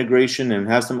have some integration and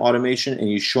have some automation, and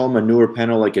you show them a newer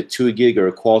panel like a 2 gig or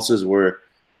a Qualys where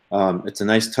it's a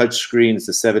nice touch screen, it's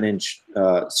a 7-inch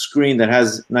screen that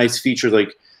has nice features.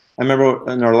 Like I remember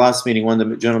in our last meeting, one of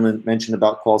the gentlemen mentioned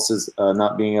about Qualys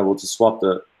not being able to swap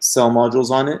the cell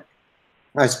modules on it.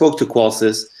 I spoke to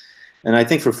Qualys, and I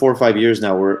think for 4 or 5 years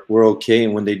now we're okay.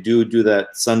 And when they do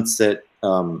that sunset,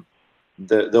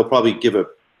 they'll probably give a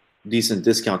decent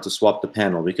discount to swap the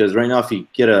panel, because right now if you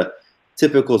get a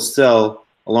typical cell,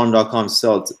 alarm.com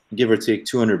cell, it's give or take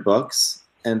 $200,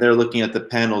 and they're looking at the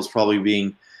panels probably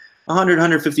being 100,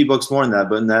 150 bucks more than that.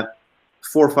 But in that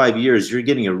 4 or 5 years, you're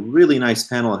getting a really nice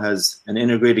panel. It has an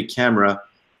integrated camera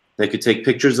that could take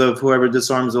pictures of whoever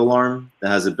disarms the alarm, that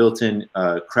has a built-in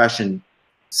crash and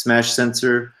smash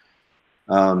sensor.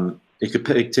 It could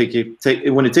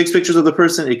when it takes pictures of the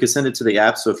person, it could send it to the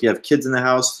app. So if you have kids in the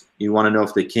house, you want to know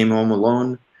if they came home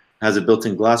alone, it has a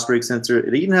built-in glass break sensor.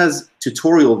 It even has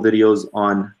tutorial videos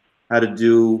on how to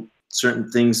do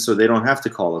certain things so they don't have to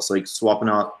call us, like swapping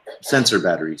out sensor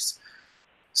batteries.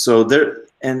 So they're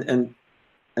and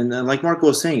like Marco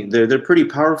was saying, they're pretty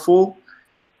powerful,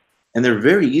 and they're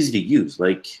very easy to use.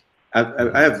 Like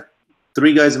I have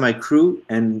 3 guys in my crew,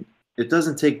 and it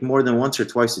doesn't take more than once or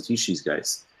twice to teach these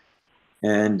guys.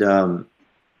 And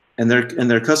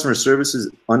their customer service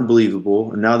is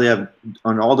unbelievable. And now they have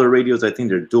on all their radios, I think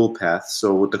they're dual path.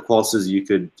 So with the Qualys, you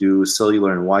could do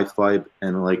cellular and Wi-Fi,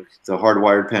 and like the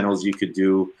hardwired panels, you could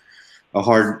do a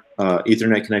hard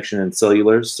Ethernet connection and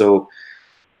cellular. So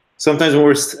sometimes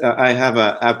when I have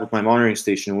an app with my monitoring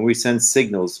station, when we send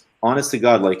signals, honest to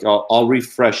God, like I'll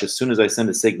refresh as soon as I send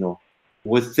a signal.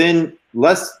 Within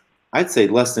I'd say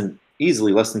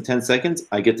easily less than 10 seconds,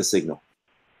 I get the signal.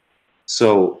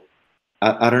 So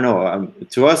I don't know.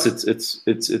 To us,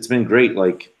 it's been great.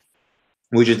 Like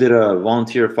we just did a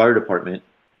volunteer fire department,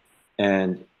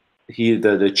 and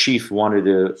the chief wanted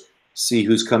to see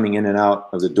who's coming in and out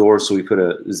of the door, so we put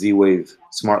a Z-Wave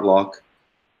smart lock,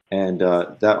 and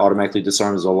that automatically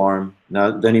disarms the alarm.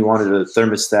 Now then he wanted a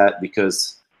thermostat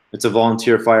because it's a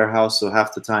volunteer firehouse, so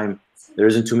half the time there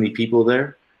isn't too many people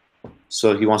there.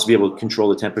 So he wants to be able to control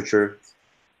the temperature,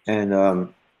 and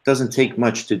doesn't take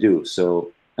much to do.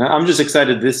 So I'm just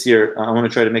excited this year. I want to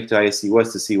try to make it to ISC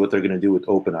West to see what they're going to do with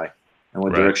OpenEye and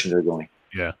what direction they're going.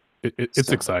 Yeah,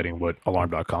 it's exciting what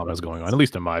alarm.com has going on, at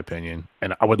least in my opinion.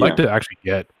 And I would like to actually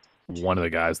get one of the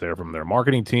guys there from their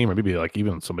marketing team, or maybe like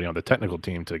even somebody on the technical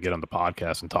team, to get on the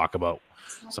podcast and talk about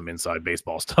some inside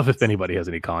baseball stuff if anybody has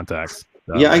any contacts.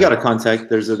 Yeah, I got a contact.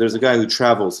 There's a guy who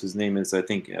travels. His name is, I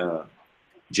think,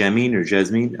 Jameen or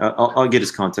Jasmine. I'll get his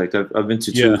contact. I've been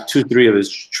to 3 of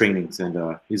his trainings,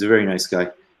 and he's a very nice guy.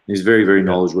 He's very, very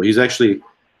knowledgeable. He's actually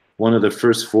one of the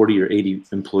first 40 or 80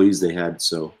 employees they had.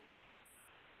 So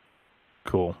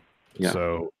cool. Yeah.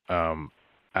 So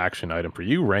action item for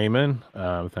you, Raymond.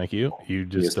 Thank you. You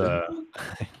just you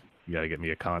gotta get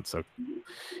me a so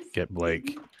get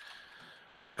Blake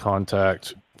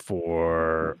contact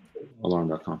for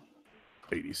alarm.com.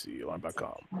 ADC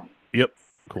alarm.com. Yep.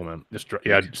 Cool, man. Just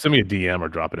send me a DM or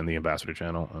drop it in the ambassador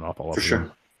channel, and I'll follow up. For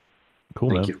sure. Cool,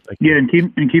 Thank man. you. Thank you. Yeah,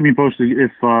 and keep me posted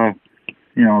if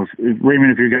if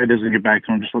Raymond, if your guy doesn't get back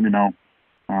to him, just let me know.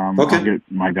 Okay. I'll get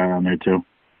my guy on there too.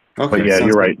 Okay. But yeah, sounds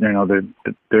you're right. good. You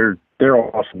know, they're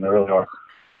awesome. They really are.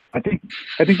 I think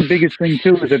the biggest thing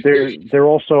too is that they're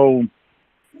also,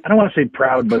 I don't want to say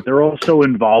proud, but they're also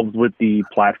involved with the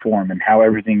platform and how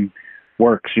everything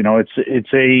works. You know,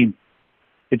 it's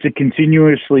a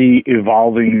continuously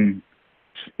evolving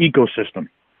ecosystem.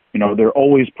 You know, they're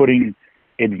always putting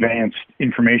advanced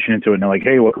information into it, and they're like,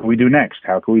 hey, what can we do next?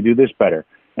 How can we do this better?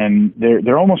 And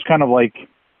they're almost kind of like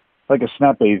a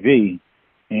Snap AV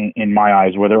in my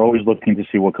eyes, where they're always looking to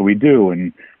see what can we do.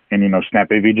 And you know,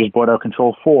 Snap AV just bought our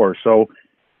Control 4. So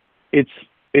it's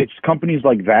companies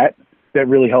like that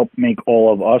really help make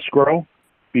all of us grow,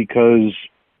 because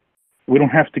we don't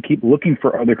have to keep looking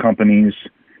for other companies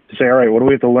to say, all right, what do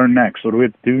we have to learn next? What do we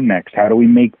have to do next? How do we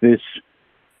make this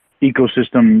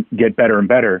ecosystem get better and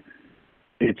better?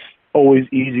 It's always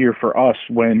easier for us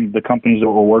when the companies that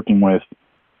we're working with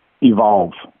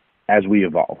evolve as we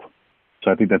evolve. So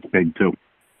I think that's big too.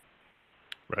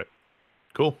 Right.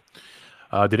 Cool.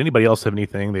 Did anybody else have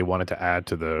anything they wanted to add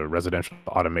to the residential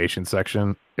automation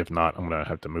section? If not, I'm going to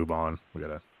have to move on. We got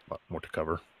a lot more to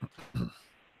cover.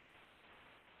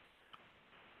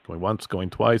 Going once, going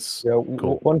twice. Yeah,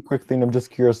 Cool. one quick thing. I'm just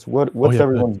curious. What's yeah,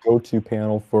 everyone's go-to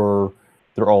panel for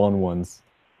their all-in-ones?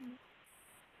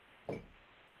 I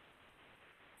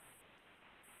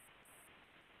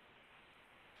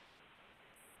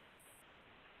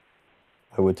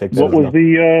would take that. What was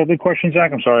the question,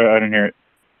 Zach? I'm sorry, I didn't hear it.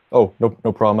 Oh,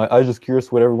 no problem. I was just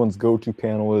curious what everyone's go-to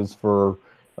panel is for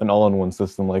an all-in-one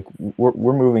system. Like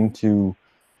we're moving to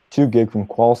 2 gig from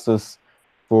Qualsys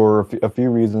for a few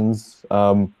reasons.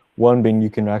 One being you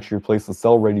can actually replace the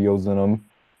cell radios in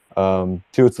them.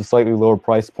 2, it's a slightly lower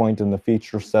price point and the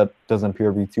feature set doesn't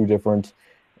appear to be too different.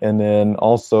 And then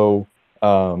also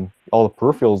all the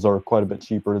peripherals are quite a bit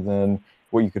cheaper than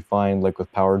what you could find like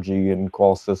with PowerG and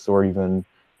Qualsys, or even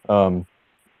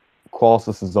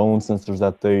Qualsys' own sensors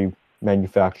that they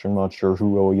manufacture. I'm not sure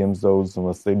who OEMs those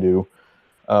unless they do.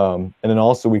 And then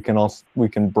also we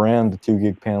can brand the 2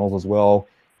 gig panels as well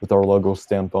with our logo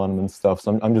stamped on them and stuff.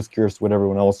 So I'm just curious what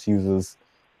everyone else uses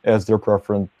as their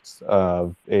preference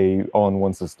of a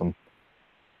all-in-one system.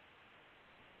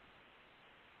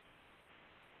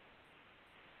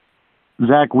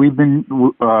 Zach, we've been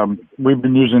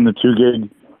using the 2 gig,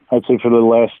 I'd say, for the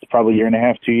last probably year and a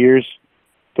half, 2 years,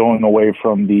 going away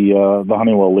from the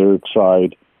Honeywell Lyric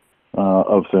side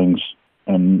of things,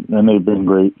 and they've been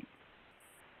great.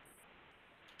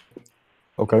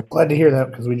 Okay. Glad to hear that,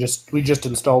 because we just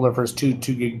installed our first 2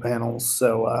 gig panels,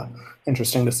 so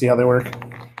interesting to see how they work.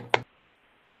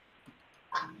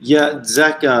 Yeah,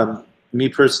 Zach, me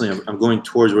personally, I'm going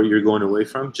towards where you're going away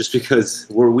from, just because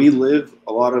where we live,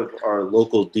 a lot of our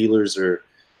local dealers are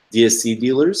DSC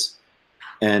dealers,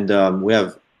 and we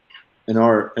have in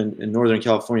Northern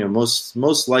California,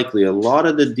 most likely a lot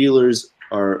of the dealers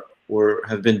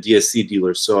have been DSC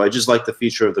dealers. So I just like the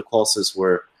feature of the Qualsys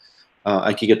where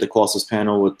I could get the Qualsys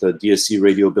panel with the DSC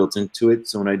radio built into it.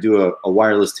 So when I do a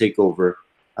wireless takeover,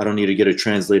 I don't need to get a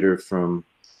translator from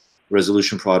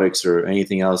Resolution Products or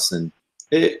anything else. And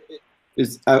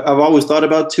I've always thought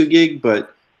about 2 gig,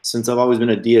 but since I've always been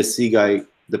a DSC guy,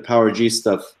 the PowerG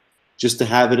stuff, just to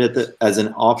have it as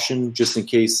an option, just in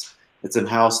case it's in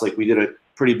house. Like we did a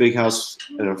pretty big house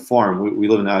at a farm. We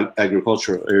live in an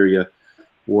agricultural area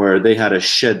where they had a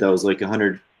shed that was like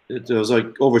 100. It was like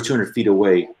over 200 feet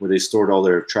away where they stored all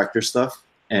their tractor stuff,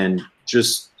 and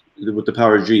just with the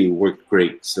PowerG worked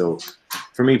great. So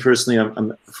for me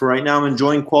personally, for right now, I'm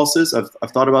enjoying Qualsys.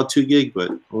 I've thought about 2 gig,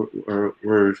 but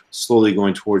we're slowly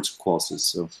going towards Qualsys.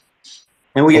 So,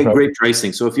 and we get great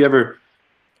pricing. So if you ever,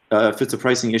 if it's a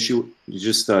pricing issue, you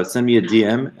just send me a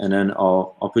DM, and then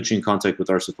I'll put you in contact with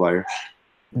our supplier.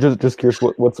 Just curious,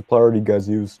 what supplier do you guys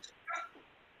use?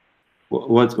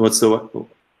 What's the what?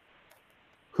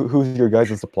 Who's your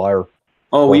guys' supplier?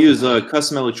 Oh, we use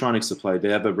Custom Electronics Supply. They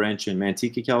have a branch in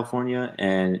Manteca, California,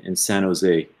 and in San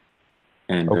Jose.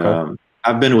 And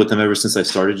I've been with them ever since I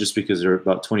started, just because they're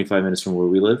about 25 minutes from where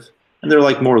we live. And they're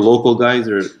like more local guys.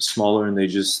 They're smaller, and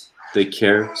they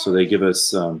care. So they give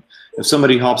us, if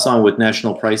somebody hops on with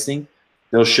national pricing,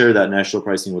 they'll share that national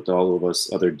pricing with all of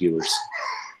us other dealers.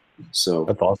 So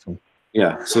that's awesome.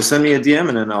 Yeah. So send me a DM,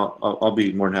 and then I'll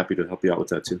be more than happy to help you out with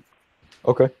that too.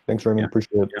 Okay. Thanks, Raymond.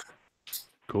 Appreciate it. Yeah.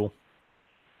 Cool.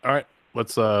 All right.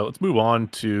 Let's move on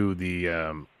to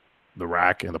the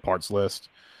rack and the parts list.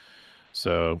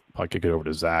 So I'll kick it over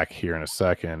to Zach here in a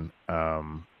second. I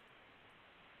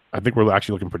think we're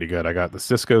actually looking pretty good. I got the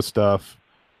Cisco stuff.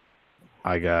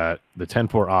 I got the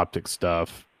 10-port optic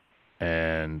stuff,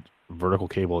 and vertical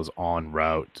cable is en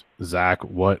route. Zach,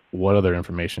 what other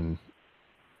information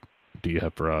do you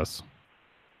have for us?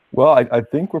 Well, I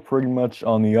think we're pretty much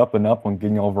on the up and up on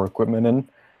getting all of our equipment in.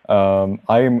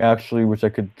 I am actually, which I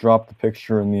could drop the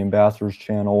picture in the ambassadors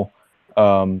channel.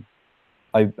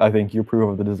 I think you approve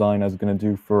of the design I was going to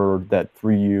do for that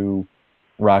 3U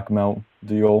rack mount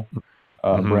deal.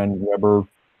 Brandon Weber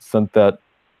sent that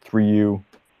 3U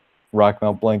rack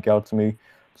mount blank out to me.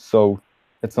 So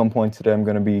at some point today, I'm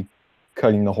going to be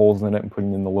cutting the holes in it and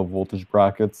putting in the low voltage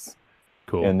brackets.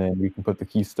 Cool. And then we can put the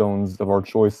keystones of our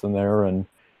choice in there and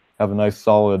have a nice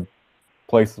solid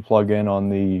place to plug in on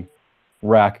the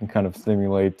rack and kind of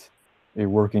simulate a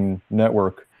working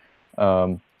network.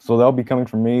 So that'll be coming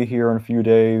from me here in a few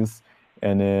days.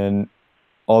 And then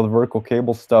all the vertical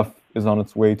cable stuff is on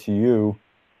its way to you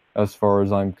as far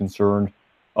as I'm concerned,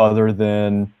 other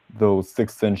than those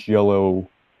 6-inch yellow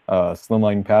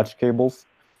slimline patch cables.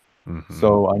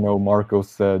 So I know Marco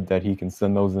said that he can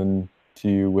send those in to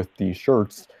you with the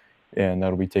shirts, and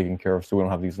that'll be taken care of, so we don't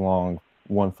have these long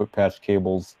 1-foot patch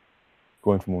cables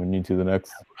going from one need to the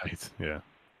next. Right. Yeah.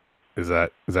 Is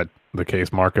that the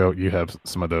case, Marco? You have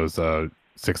some of those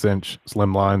 6-inch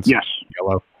slim lines? Yes.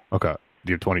 Yellow. Okay.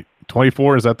 Do you have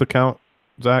 24? Is that the count?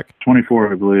 Zach?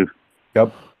 24, I believe.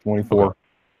 Yep, 24. Okay.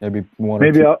 Maybe one.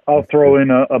 Maybe I'll throw in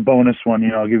a bonus one.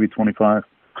 I'll give you 25.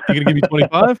 You gonna give me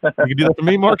 25? You can do that for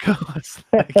me, Marco.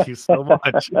 Thank you so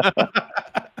much.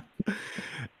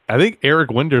 I think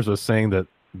Eric Winters was saying that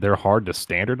they're hard to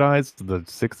standardize the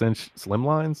 6-inch slim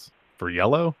lines for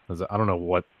yellow. I don't know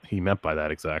what he meant by that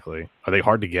exactly. Are they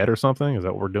hard to get or something? Is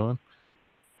that what we're doing?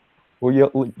 Well,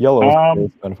 yellow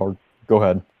is kind of hard. Go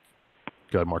ahead.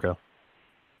 Go ahead, Marco.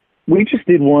 We just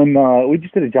did one. We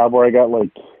just did a job where I got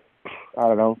like, I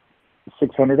don't know,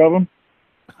 600 of them.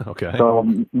 Okay. So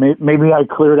maybe I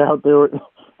cleared out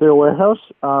their warehouse.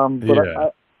 But yeah.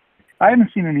 I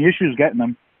haven't seen any issues getting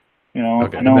them.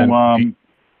 Okay. I know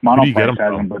Monoplex has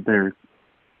from? them, but they're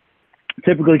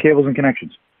typically cables and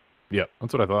connections. Yeah,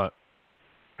 that's what I thought.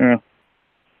 Yeah.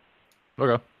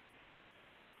 Okay.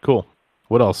 Cool.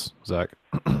 What else, Zach?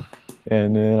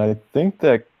 And then I think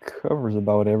that covers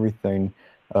about everything.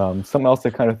 Something else I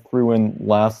kind of threw in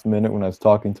last minute when I was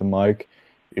talking to Mike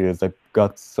is I've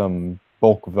got some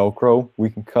bulk Velcro we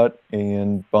can cut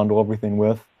and bundle everything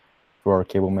with for our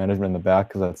cable management in the back,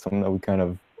 because that's something that we kind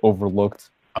of overlooked.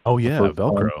 Oh yeah,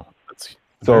 Velcro. That's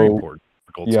very important.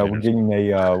 Yeah, we're getting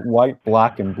a white,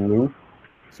 black, and blue,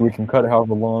 so we can cut it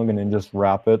however long and then just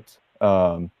wrap it.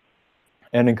 And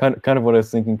then kind of what I was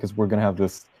thinking, because we're gonna have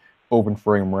this open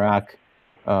frame rack,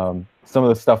 some of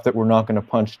the stuff that we're not gonna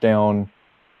punch down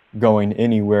going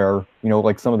anywhere,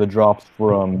 like some of the drops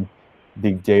from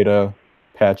the data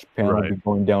patch panel would be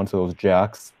going down to those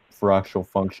jacks for actual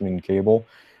functioning cable.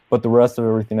 But the rest of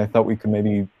everything, I thought we could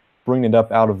maybe bring it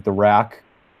up out of the rack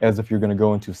as if you're going to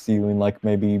go into ceiling, like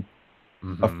maybe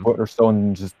a foot or so,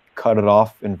 and just cut it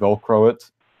off and Velcro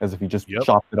it, as if you just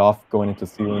chopped it off going into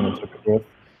ceiling and took it with.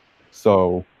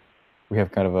 So we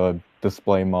have kind of a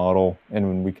display model,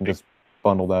 and we can just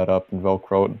bundle that up and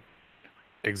Velcro it.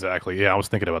 Exactly. Yeah, I was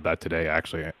thinking about that today,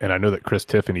 actually. And I know that Chris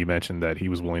Tiffany mentioned that he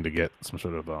was willing to get some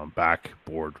sort of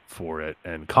backboard for it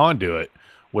and conduit,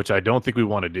 which I don't think we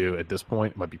want to do at this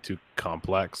point. It might be too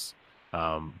complex.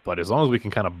 But as long as we can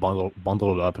kind of bundle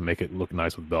it up and make it look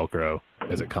nice with Velcro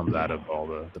as it comes out of all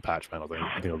the patch panels,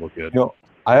 I think it'll look good.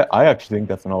 I actually think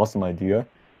that's an awesome idea.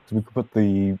 So we could put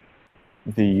the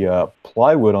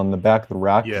plywood on the back of the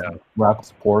rack, rack will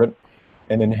support it,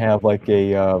 and then have like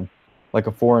a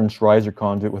 4-inch riser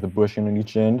conduit with a bushing on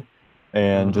each end,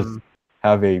 and just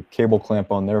have a cable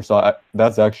clamp on there. So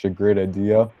that's actually a great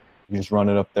idea. You just run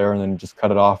it up there and then just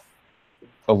cut it off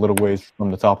a little ways from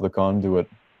the top of the conduit.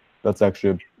 That's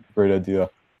actually a great idea.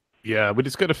 Yeah, we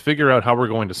just got to figure out how we're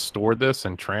going to store this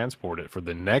and transport it for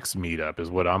the next meetup is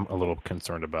what I'm a little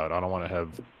concerned about. I don't want to have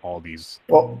all these.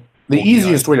 Well, the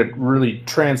easiest way to really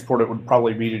transport it would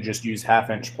probably be to just use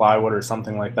 1/2-inch plywood or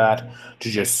something like that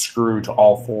to just screw to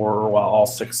all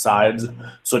 6 sides.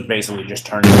 So it basically just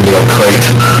turns into a crate.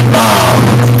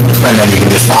 And then you can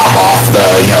just pop off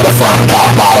the front,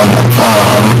 top,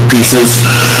 bottom pieces.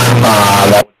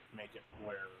 That would make it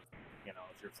where, if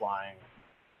you're flying,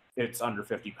 it's under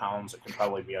 50 pounds, it can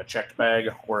probably be a checked bag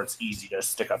where it's easy to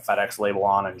stick a FedEx label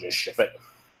on and just ship it.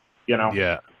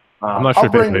 Yeah. I'm not sure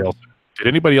if anybody else. Did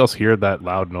anybody else hear that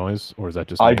loud noise, or is that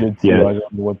just I me? did too. I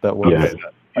don't know what that was. Yeah.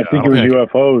 I think it was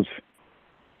UFOs.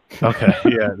 Okay,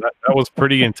 yeah, that was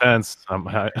pretty intense. I'm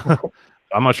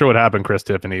not sure what happened, Chris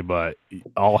Tiffany, but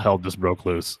all hell just broke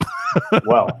loose.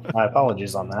 Well, my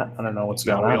apologies on that. I don't know what's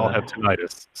going on. We all have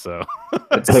tinnitus, so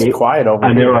it's quiet over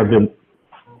here.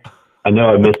 I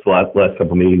know I missed the last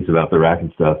couple meetings about the rack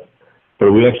and stuff, but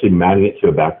are we actually mounting it to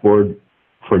a backboard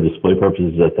for display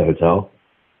purposes at the hotel?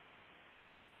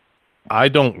 I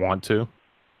don't want to.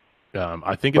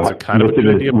 I think it's a kind of a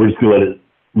good idea. We're just going to let it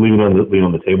lean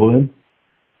on the table then?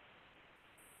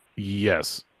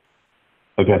 Yes.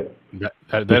 Okay.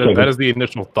 That is the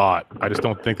initial thought. I just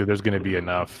don't think that there's going to be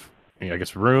enough, I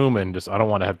guess, room, and I don't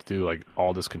want to have to do like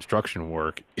all this construction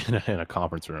work in a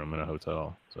conference room in a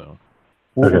hotel. So,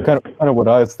 well, kind of what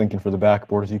I was thinking for the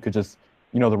backboard is you could just,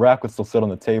 the rack would still sit on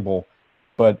the table,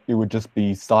 but it would just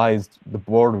be sized. The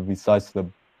board would be sized to the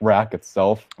rack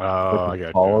itself. Oh, I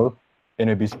got taller, you.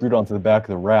 And it'd be screwed onto the back of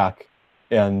the rack,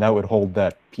 and that would hold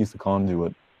that piece of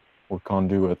conduit or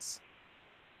conduits.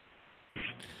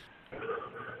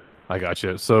 I got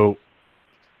you. So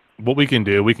what we can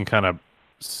do, we can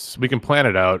plan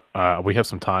it out. We have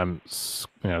some time,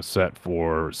 set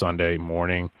for Sunday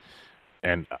morning.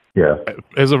 And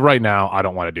as of right now, I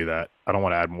don't want to do that. I don't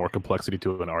want to add more complexity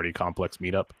to an already complex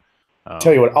meetup.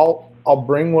 Tell you what, I'll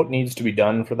bring what needs to be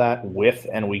done for that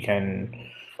and we can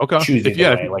choose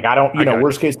it. Like I don't,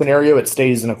 worst case scenario, it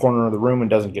stays in a corner of the room and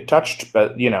doesn't get touched.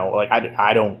 But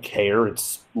I don't care.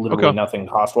 It's literally nothing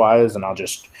cost wise, and I'll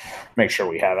just make sure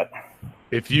we have it.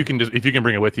 If you can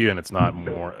bring it with you and it's not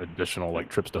more additional like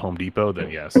trips to Home Depot,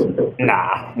 then yes.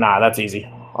 Nah, that's easy.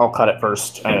 I'll cut it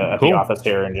first at the office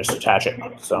here and just attach it.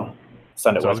 So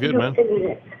send it. Sounds good, man.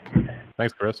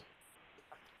 Thanks, Chris.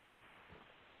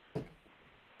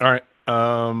 All right.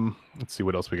 Let's see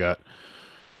what else we got.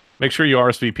 Make sure you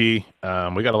RSVP.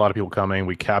 We got a lot of people coming.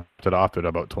 We capped it off at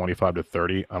about 25 to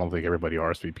 30. I don't think everybody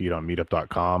RSVP'd on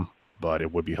meetup.com, but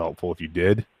it would be helpful if you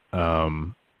did.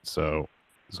 So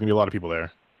there's going to be a lot of people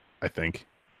there, I think.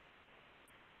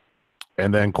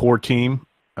 And then core team,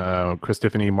 Chris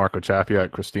Tiffany, Marco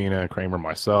Chafiat, Christina, Kramer,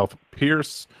 myself,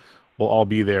 Pierce will all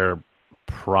be there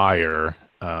prior.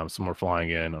 Some are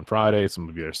flying in on Friday. Some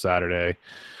will be there Saturday.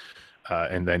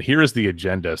 And then here's the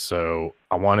agenda. So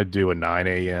I want to do a 9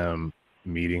 a.m.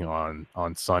 meeting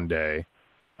on Sunday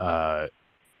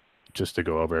just to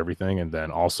go over everything. And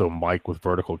then also Mike with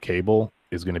Vertical Cable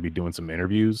is going to be doing some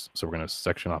interviews. So we're going to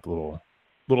section off a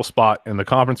little spot in the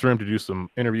conference room to do some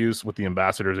interviews with the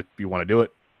ambassadors if you want to do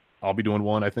it. I'll be doing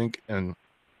one, I think, and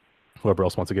whoever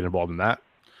else wants to get involved in that.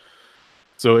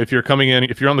 So if you're coming in,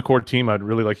 if you're on the core team, I'd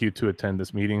really like you to attend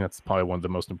this meeting. That's probably one of the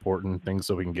most important things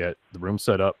so we can get the room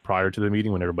set up prior to the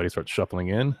meeting when everybody starts shuffling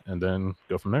in and then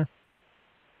go from there.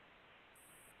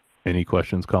 Any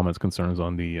questions, comments, concerns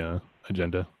on the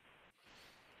agenda?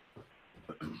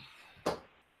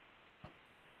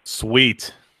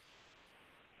 Sweet.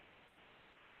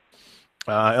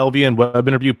 LVN web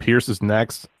interview. Pierce is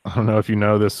next. I don't know if you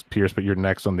know this, Pierce, but you're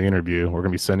next on the interview. We're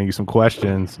gonna be sending you some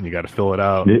questions, and you got to fill it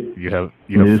out. You have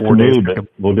 4 days.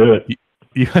 We'll do it.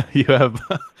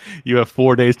 You have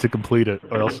 4 days to complete it,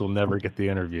 or else you'll never get the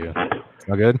interview.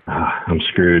 All good? I'm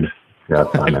screwed. Yeah,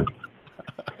 man.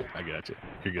 I got you.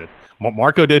 You're good.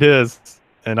 Marco did his,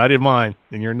 and I did mine,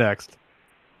 and you're next.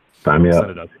 Sign me up. Set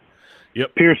it up.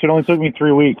 Yep. Pierce, it only took me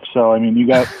 3 weeks, so I mean, you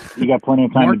got plenty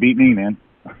of time to beat me, man.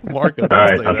 Marco, all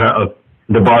right,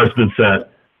 the bar's been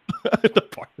set. The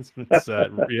bar's been set.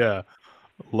 Yeah,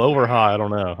 low or high, I don't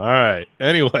know. All right.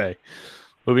 Anyway,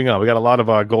 moving on. We got a lot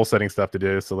of goal setting stuff to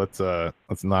do, so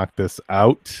let's knock this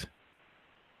out.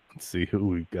 Let's see who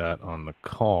we got on the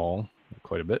call.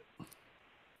 Quite a bit.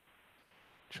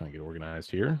 Trying to get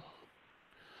organized here.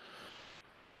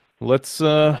 Let's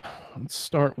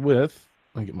start with.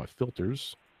 Let me get my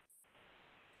filters.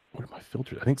 What are my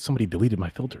filters? I think somebody deleted my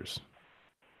filters.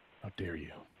 How dare you?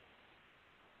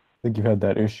 I think you had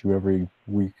that issue every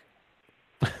week.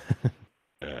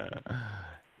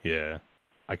 Yeah.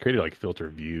 I created like filter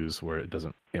views where it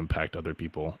doesn't impact other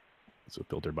people. So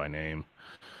filter by name.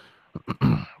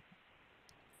 All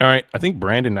right. I think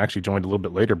Brandon actually joined a little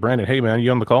bit later. Brandon, hey man,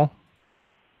 you on the call?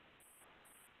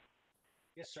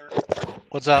 Yes, sir.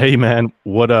 What's up? Hey man,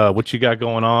 what you got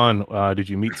going on? Did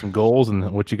you meet some goals,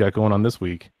 and what you got going on this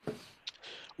week?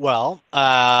 Well,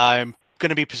 I'm going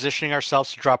to be positioning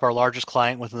ourselves to drop our largest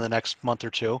client within the next month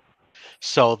or two,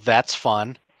 so that's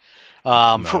fun.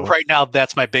 For right now,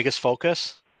 that's my biggest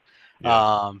focus.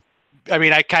 Yeah. I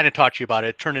mean, I kind of talked to you about it.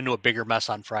 It turned into a bigger mess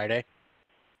on Friday.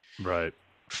 Right.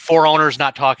 4 owners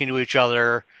not talking to each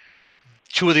other.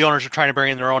 2 of the owners are trying to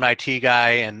bring in their own IT guy,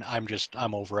 and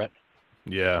I'm over it.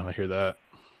 Yeah, I hear that.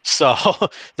 So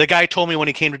the guy told me when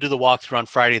he came to do the walkthrough on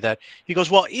Friday that he goes,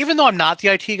 well, even though I'm not the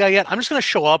IT guy yet, I'm just going to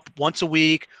show up once a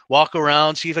week, walk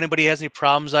around, see if anybody has any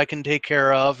problems I can take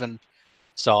care of. And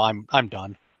so I'm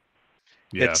done.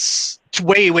 Yeah. It's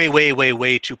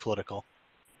way too political.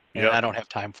 And I don't have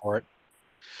time for it.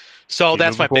 So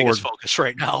that's my biggest focus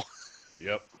right now.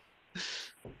 Yep.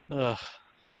 All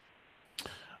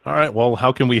right. Well,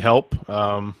 how can we help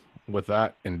with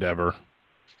that endeavor?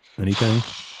 Anything?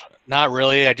 Not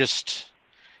really. I just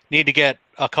need to get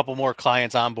a couple more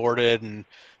clients onboarded and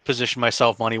position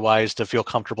myself money-wise to feel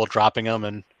comfortable dropping them.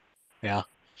 And yeah,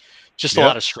 just a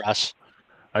lot of stress.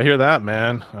 I hear that,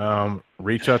 man.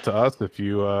 Reach out to us if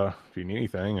you need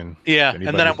anything. And yeah, and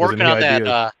then I'm working on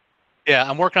that.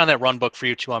 I'm working on that run book for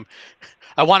you too.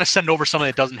 I want to send over something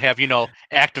that doesn't have,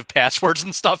 active passwords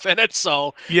and stuff in it.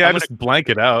 So yeah, just blank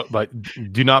it out, but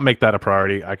do not make that a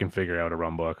priority. I can figure out a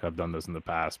run book. I've done this in the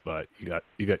past, but you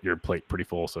got your plate pretty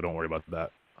full, so don't worry about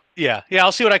that. Yeah,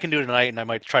 I'll see what I can do tonight, and I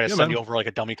might try to send you over like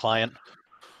a dummy client.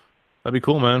 That'd be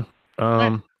cool, man.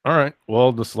 All right.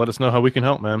 Well, just let us know how we can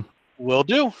help, man. Will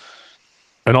do.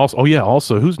 And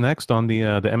also, who's next on the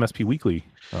MSP Weekly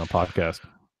podcast?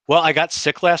 Well, I got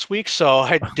sick last week, so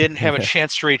I didn't have a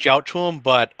chance to reach out to him,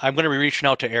 but I'm going to be reaching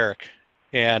out to Eric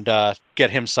and get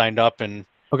him signed up and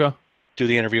do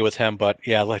the interview with him. But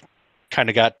yeah, kind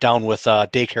of got down with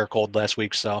daycare cold last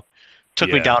week, so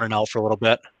took me down and out for a little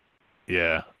bit.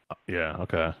 Yeah.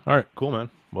 Okay. All right. Cool, man.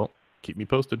 Well, keep me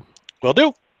posted. Will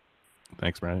do.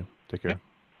 Thanks, Brandon. Take care.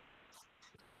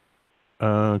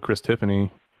 Chris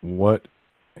Tiffany, what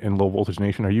in Low Voltage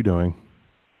Nation are you doing?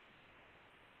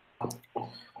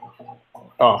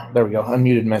 Oh, there we go.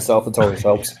 Unmuted myself. It always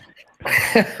helps.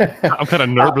 I'm kind of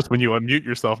nervous when you unmute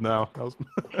yourself now.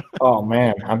 Oh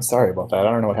man, I'm sorry about that.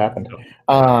 I don't know what happened.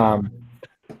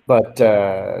 But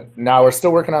now we're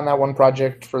still working on that one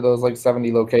project for those like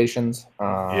 70 locations.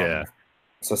 Yeah.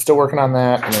 So still working on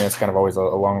that. I mean, it's kind of always a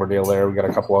longer deal there. We got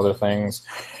a couple other things.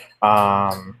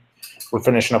 We're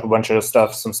finishing up a bunch of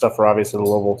stuff, some stuff for obviously the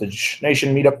Low Voltage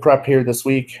Nation meetup prep here this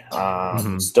week.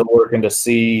 Still working to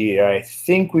see. I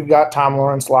think we've got Tom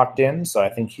Lawrence locked in, so I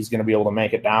think he's going to be able to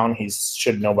make it down. He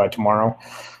should know by tomorrow,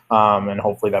 and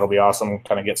hopefully that'll be awesome.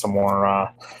 Kind of get some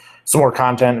more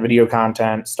content, video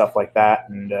content, stuff like that.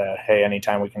 And hey,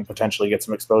 anytime we can potentially get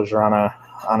some exposure on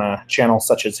a channel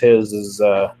such as his is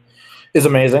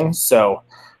amazing. So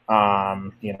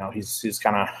he's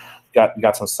kind of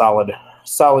got some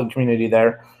solid community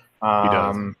there. He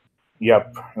does.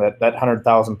 Yep, that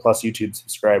 100,000 plus YouTube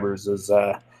subscribers is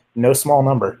no small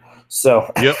number.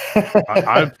 So yep,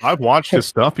 I've watched his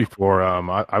stuff before.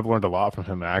 I've learned a lot from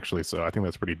him actually. So I think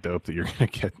that's pretty dope that you're gonna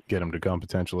get him to come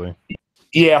potentially.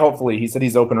 Yeah, hopefully. He said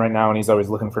he's open right now, and he's always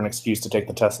looking for an excuse to take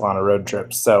the Tesla on a road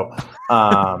trip. So, it's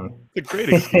a great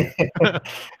excuse.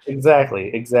 exactly.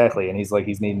 And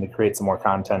he's needing to create some more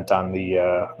content on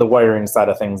the wiring side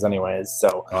of things, anyways.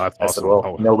 So I said,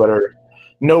 well, no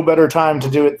better time to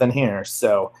do it than here.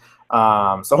 So,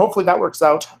 so hopefully that works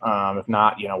out. If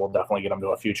not, we'll definitely get him to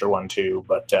a future one too.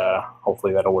 But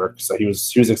hopefully that'll work. So he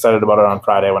was excited about it on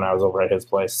Friday when I was over at his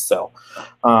place. So.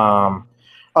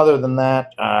 Other than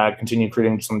that, continue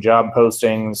creating some job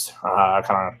postings,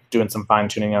 kind of doing some fine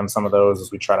tuning on some of those as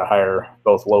we try to hire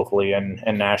both locally and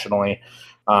nationally.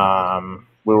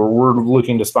 We're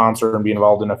looking to sponsor and be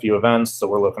involved in a few events, so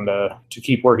we're looking to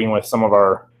keep working with some of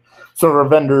our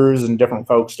vendors and different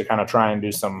folks to kind of try and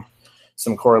do some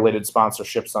correlated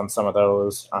sponsorships on some of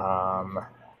those. I've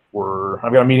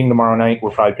got a meeting tomorrow night.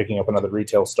 We're probably picking up another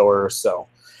retail store, so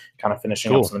kind of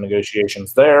finishing up some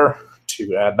negotiations there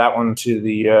to add that one to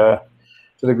the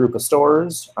group of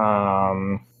stores.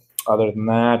 Other than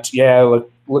that,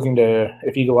 looking to,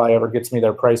 if Eagle Eye ever gets me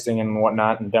their pricing and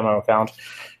whatnot and demo account,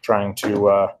 trying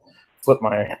to flip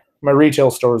my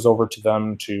retail stores over to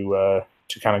them to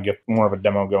kind of get more of a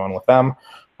demo going with them.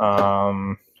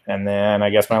 And then I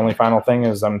guess my only final thing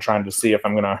is I'm trying to see if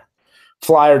I'm gonna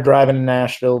fly or drive into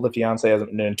Nashville. The fiance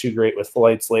hasn't been doing too great with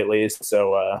flights lately,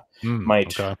 so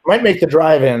might make the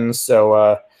drive in.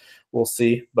 So we'll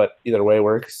see, but either way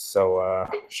works. So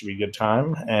should be a good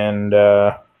time. And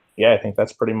I think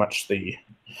that's pretty much the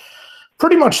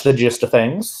gist of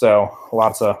things. So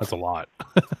that's a lot.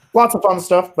 Lots of fun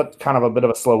stuff, but kind of a bit of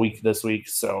a slow week this week.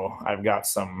 So I've got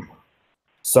some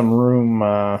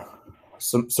room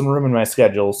some room in my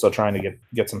schedule. So trying to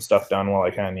get some stuff done while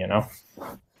I can,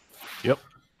 Yep.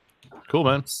 Cool,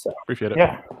 man. Appreciate it.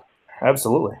 Yeah,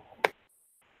 absolutely.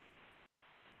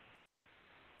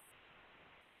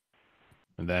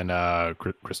 And then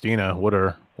Christina, what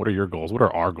are your goals? What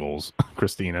are our goals,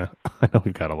 Christina? I know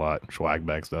we've got a lot swag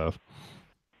bag stuff.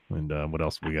 And what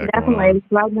else we got going on?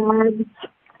 Swag bags.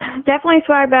 Definitely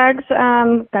swag bags.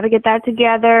 Got to get that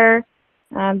together.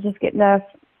 Just getting the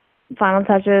final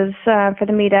touches for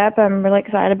the meetup. I'm really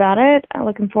excited about it. I'm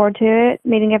looking forward to it,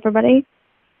 meeting everybody.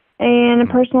 And a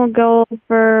personal goal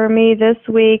for me this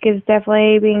week is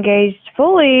definitely be engaged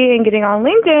fully in getting on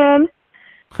LinkedIn.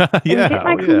 And get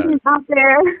my content out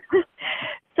there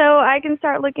so I can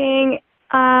start looking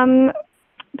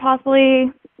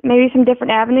possibly maybe some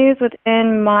different avenues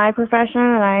within my profession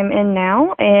that I'm in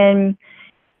now, and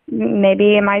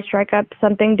maybe it might strike up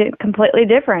something completely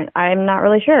different. I'm not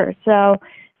really sure. So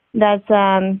that's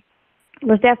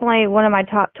was definitely one of my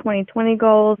top 2020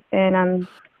 goals, and I'm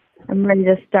ready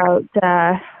to start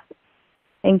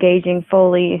engaging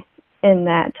fully in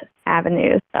that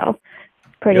avenue. So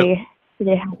pretty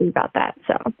happy about that.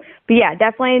 So, but yeah,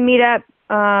 definitely meet up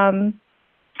and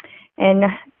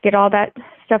get all that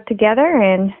stuff together,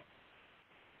 and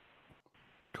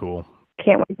cool.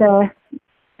 Can't wait to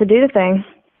do the thing.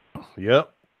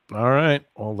 Yep. All right.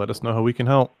 Well, let us know how we can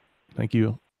help. Thank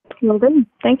you. Will do.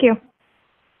 Thank you.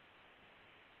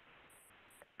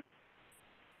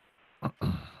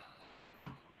 Let's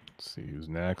see who's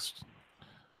next.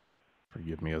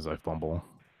 Forgive me as I fumble.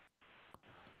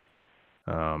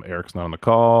 Eric's not on the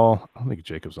call. I don't think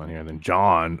Jacob's on here. And then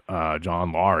John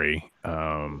Laurie.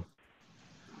 Are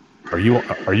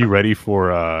you ready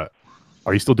for? Are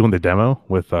you still doing the demo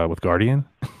with Guardian?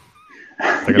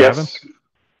 Yes.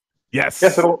 Yes.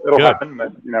 Yes, it'll happen.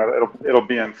 It'll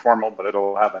be informal, but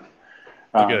it'll happen.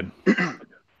 Good.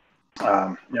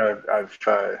 I've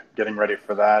getting ready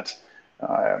for that.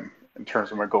 In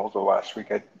terms of my goals of last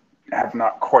week, I have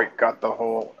not quite got the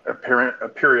whole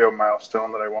Apereo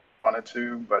milestone that I wanted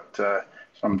to, but so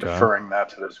I'm deferring that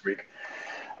to this week.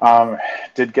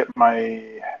 Did get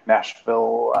my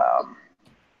Nashville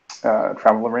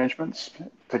travel arrangements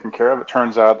taken care of. It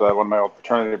turns out that one of my old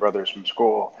fraternity brothers from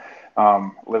school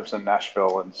lives in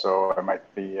Nashville, and so I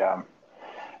might be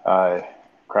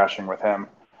crashing with him,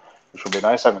 which will be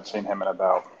nice. I haven't seen him in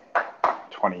about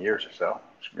 20 years or so.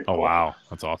 Oh, cool. Wow.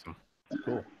 That's awesome.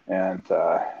 Cool. And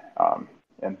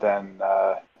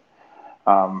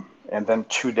then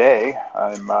today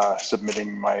I'm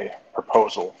submitting my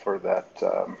proposal for that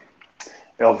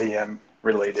LVN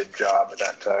related job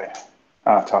that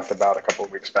I talked about a couple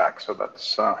of weeks back. So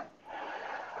that's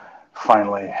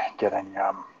finally getting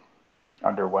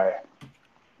underway.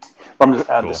 And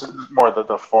this is more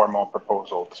the formal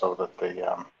proposal so that they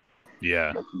can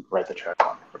write the check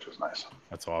on, which is nice.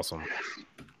 That's awesome.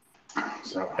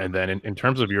 So, and then in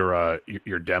terms of your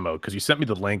demo, because you sent me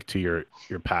the link to your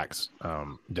PAX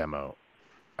demo,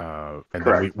 and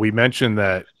then we mentioned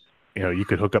that you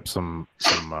could hook up some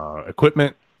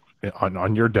equipment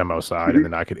on your demo side, and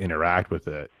then I could interact with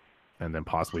it, and then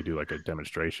possibly do like a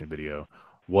demonstration video.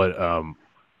 What I'll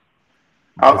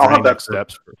have that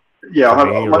steps. I'll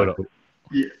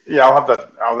have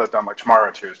that done like tomorrow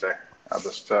or Tuesday. I'll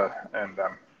just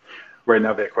right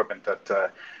now the equipment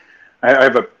that I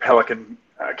have a Pelican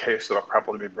case that I'll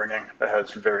probably be bringing that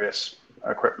has various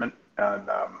equipment and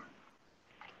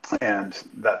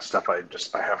that stuff I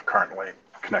have currently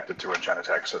connected to a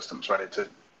Genetech system, so I need to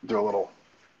do a little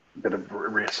bit of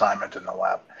reassignment in the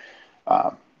lab,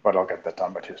 but I'll get that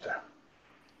done by Tuesday.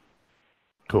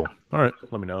 Cool. All right.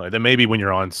 Let me know. And then maybe when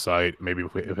you're on site, maybe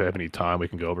if we have any time, we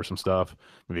can go over some stuff.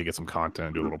 Maybe get some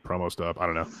content, do a little promo stuff. I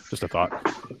don't know. Just a thought.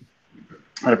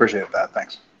 I appreciate that.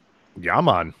 Thanks. Yeah, I'm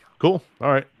on. Cool.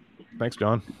 All right. Thanks,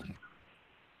 John.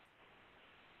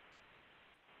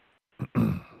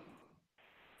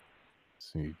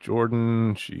 See,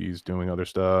 Jordan, she's doing other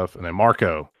stuff. And then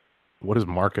Marco. What does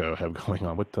Marco have going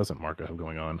on? What doesn't Marco have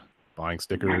going on? Buying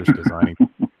stickers, designing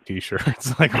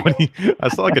t-shirts. Like I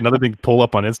saw like another thing pull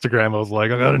up on Instagram. I was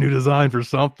like, I got a new design for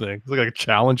something. It's like a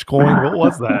challenge coin. What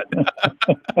was that?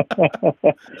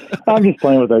 I'm just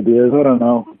playing with ideas. I don't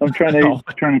know. I'm trying to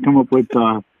come up with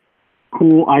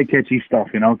cool, eye-catchy stuff,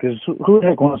 because who the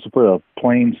heck wants to put a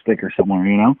plain sticker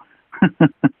somewhere,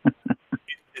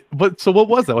 But so what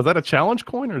was that? Was that a challenge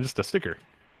coin or just a sticker?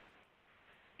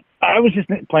 I was just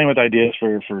playing with ideas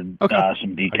for some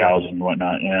decals and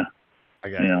whatnot. Yeah. I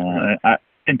got it.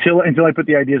 Until I put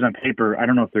the ideas on paper, I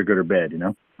don't know if they're good or bad.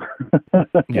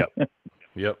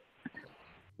 Yep.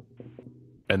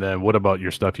 And then what about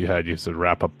your stuff you had? You said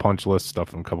wrap up punch list stuff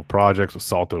from a couple projects with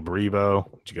Salto Brevo.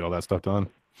 Did you get all that stuff done?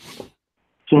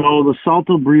 So the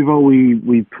Salto Brevo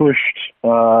we pushed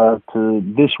to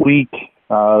this week.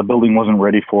 The building wasn't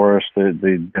ready for us.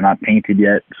 They're not painted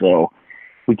yet, so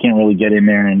we can't really get in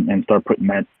there and start putting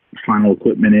that final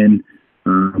equipment in.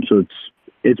 So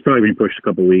it's probably been pushed a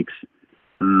couple weeks.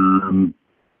 Have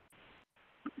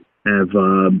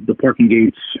the parking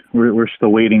gates. We're still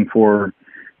waiting for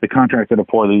the contractor to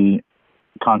pour the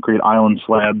concrete island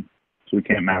slab, so we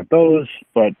can't mount those.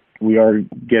 But we are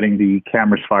getting the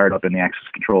cameras fired up in the access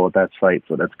control at that site,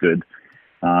 so that's good.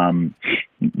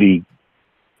 The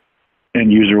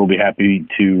end user will be happy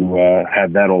to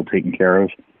have that all taken care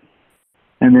of.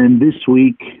 And then this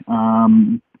week,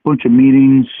 bunch of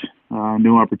meetings,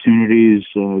 new opportunities.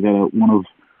 Got one of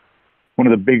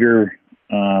the bigger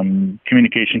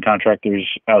communication contractors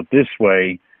out this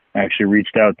way actually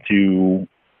reached out to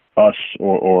us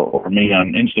or me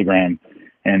on Instagram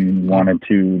and wanted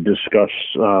to discuss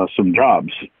some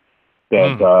jobs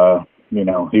that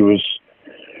he was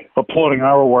applauding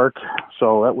our work.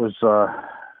 So that was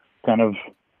kind of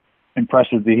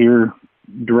impressive to hear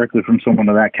directly from someone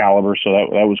of that caliber. So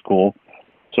that was cool.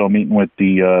 So meeting with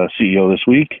the CEO this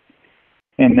week.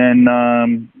 And then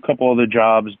a couple other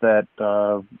jobs that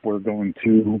we're going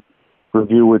to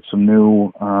review with some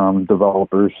new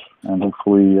developers and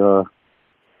hopefully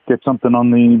get something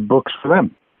on the books for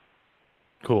them.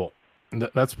 Cool.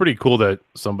 That's pretty cool that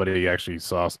somebody actually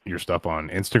saw your stuff on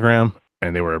Instagram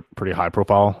and they were pretty high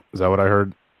profile. Is that what I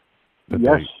heard?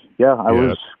 Yes. I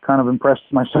was kind of impressed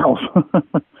myself.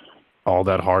 All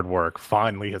that hard work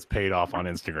finally has paid off on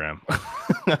Instagram.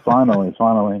 Finally.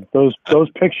 Those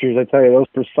pictures, I tell you, those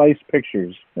precise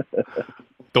pictures.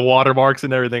 The watermarks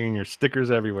and everything and your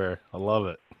stickers everywhere. I love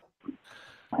it.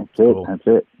 That's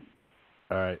it.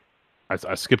 All right.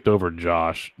 I skipped over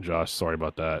Josh. Josh, sorry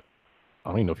about that. I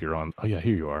don't even know if you're on. Oh, yeah,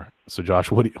 here you are. So,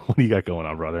 Josh, what do you got going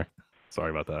on, brother? Sorry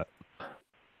about that.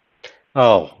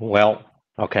 Oh, well,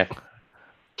 okay.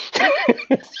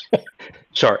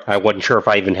 Sorry, I wasn't sure if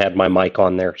I even had my mic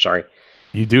on there. Sorry.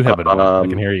 You do have it on. I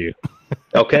can hear you.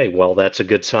 Okay, well, that's a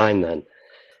good sign then.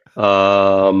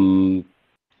 So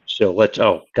let's,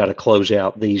 got to close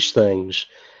out these things.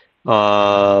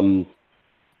 That's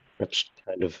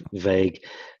kind of vague.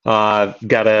 Got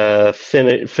to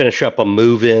finish up a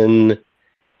move-in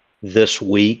this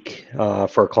week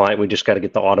for a client. We just got to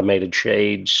get the automated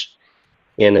shades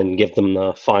in and give them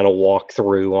the final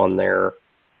walkthrough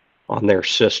on their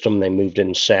system. They moved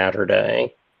in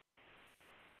Saturday.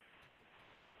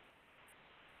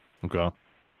 Okay.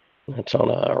 That's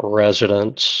on a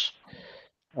residence.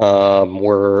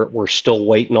 We're still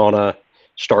waiting on a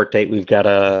start date. We've got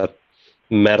a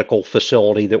medical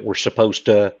facility that we're supposed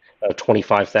to, a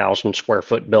 25,000 square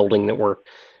foot building that we're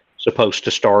supposed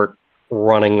to start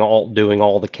doing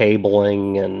all the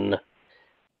cabling and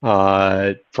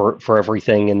for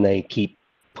everything, and they keep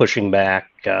pushing back.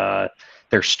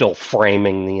 They're still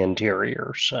framing the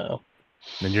interior, so.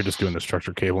 Then you're just doing the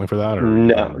structured cabling for that, or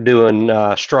no? Doing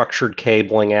structured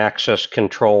cabling, access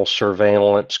control,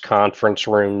 surveillance, conference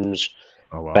rooms,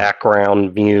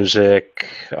 background music.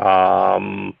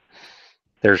 There's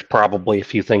probably a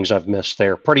few things I've missed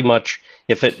there. Pretty much,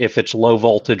 if it's low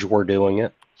voltage, we're doing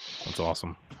it. That's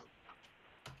awesome.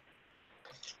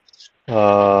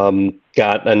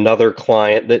 Got another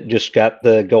client that just got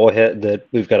the go ahead that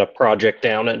we've got a project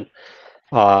down in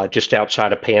just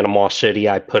outside of Panama City.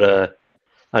 I put a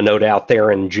note out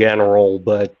there in general,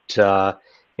 but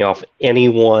if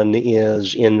anyone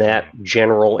is in that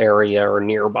general area or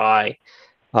nearby,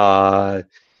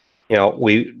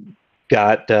 we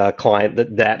got a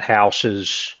client that house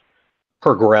is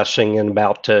progressing and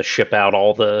about to ship out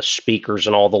all the speakers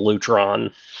and all the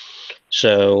Lutron.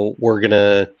 So we're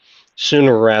gonna,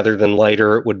 sooner rather than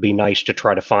later, it would be nice to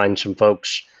try to find some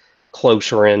folks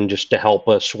closer in just to help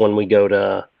us when we go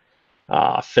to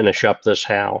finish up this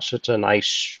house. It's a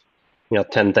nice,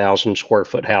 10,000 square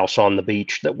foot house on the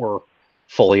beach that we're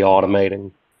fully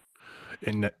automating.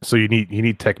 And so you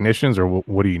need technicians, or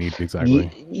what do you need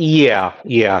exactly? Yeah.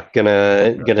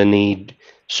 Gonna need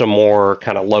some more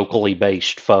kind of locally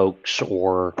based folks,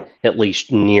 or at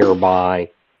least nearby.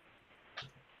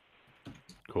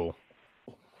 Cool.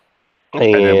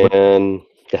 And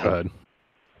go ahead.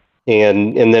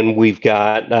 And then we've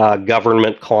got a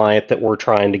government client that we're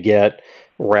trying to get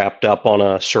wrapped up on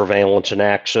a surveillance and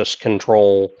access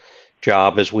control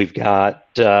job, as we've got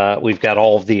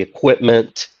all of the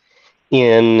equipment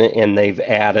in, and they've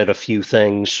added a few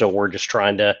things, so we're just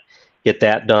trying to get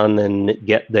that done and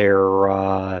get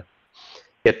them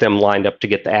lined up to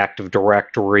get the Active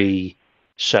Directory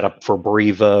set up for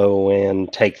Brevo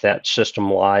and take that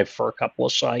system live for a couple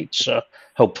of sites.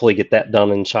 Hopefully get that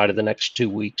done inside of the next 2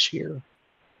 weeks here.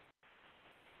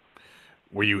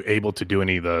 Were you able to do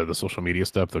any of the social media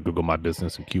stuff, the Google My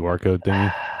Business and QR code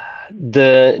thingy?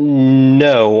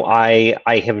 No, I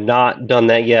have not done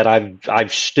that yet.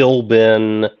 I've still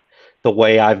been, the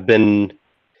way I've been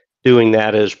doing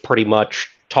that is pretty much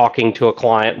talking to a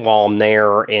client while I'm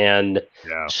there and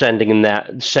sending them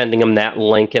that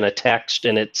link in a text,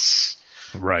 and it's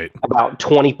right about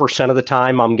 20% of the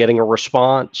time I'm getting a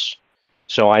response.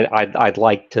 So I'd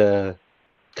like to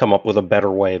come up with a better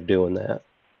way of doing that.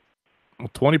 Well,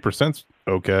 20%'s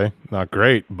okay, not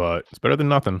great, but it's better than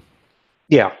nothing.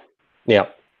 Yeah.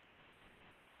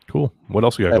 Cool. What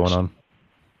else you got going on?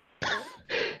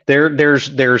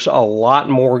 There's a lot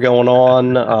more going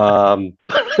on,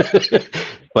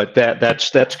 but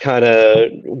that's kind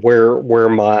of where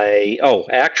my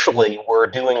actually we're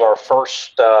doing our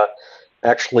first.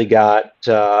 Actually got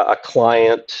a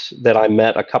client that I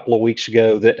met a couple of weeks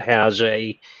ago that has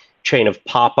a chain of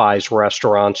Popeyes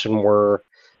restaurants, and we're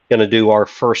going to do our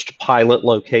first pilot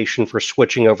location for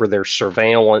switching over their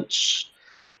surveillance.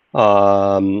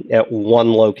 At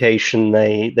one location,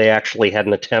 they actually had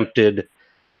an attempted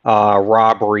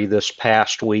robbery this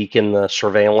past week, and the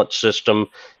surveillance system,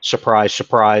 surprise,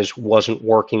 surprise, wasn't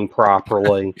working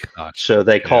properly. So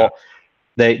they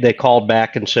called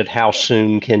back and said, how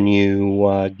soon can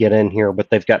you get in here? But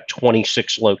they've got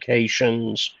 26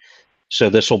 locations. So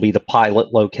this will be the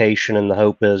pilot location, and the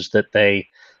hope is that they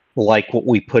like what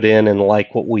we put in and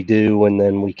like what we do, and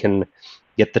then we can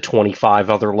get the 25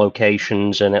 other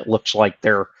locations. And it looks like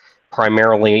they're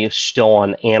primarily still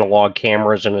on analog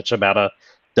cameras, and it's about a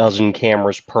dozen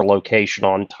cameras per location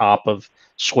on top of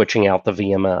switching out the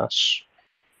VMS.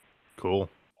 Cool.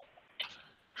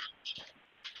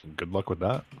 Good luck with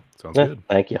that. Sounds good.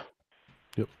 Thank you.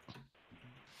 Yep.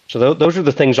 So those are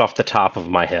the things off the top of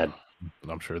my head.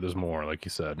 I'm sure there's more, like you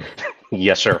said.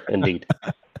 Yes, sir. Indeed.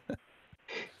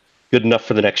 Good enough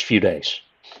for the next few days.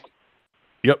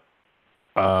 Yep.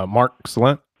 Mark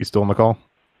Salent, you still on the call?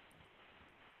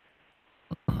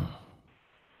 I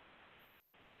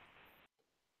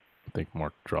think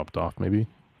Mark dropped off, maybe.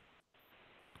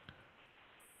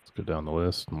 Let's go down the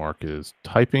list. Mark is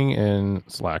typing in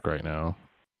Slack right now.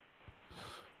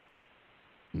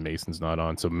 Mason's not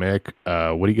on. So, Mick,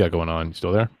 what do you got going on? You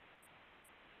still there?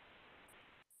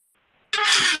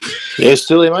 Yeah,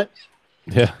 still here, mate.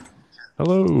 Yeah.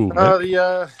 Hello,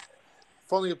 Mick.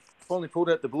 Finally pulled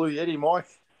out the Blue Yeti mic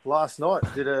last night.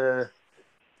 Did a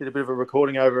bit of a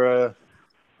recording over a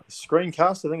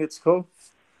screencast, I think it's called.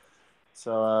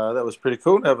 So that was pretty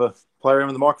cool to have a play around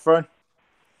with the microphone.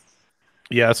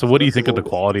 Yeah. So, what do you think of the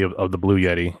quality of the Blue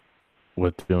Yeti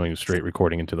with doing straight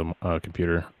recording into the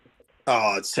computer?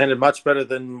 Oh, it sounded much better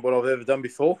than what I've ever done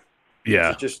before.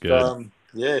 Yeah, just good.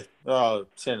 it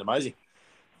sounded amazing.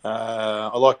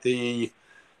 I like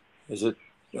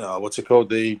what's it called?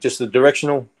 The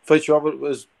directional feature of it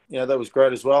was, that was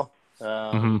great as well.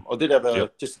 I did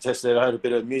have just to test it. I had a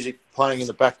bit of music playing in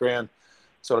the background,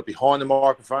 sort of behind the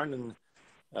microphone,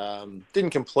 and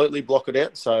didn't completely block it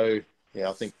out. So yeah,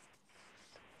 I think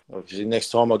obviously next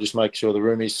time I'll just make sure the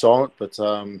room is silent. But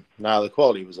no, the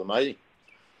quality was amazing.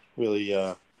 Really,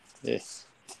 yeah.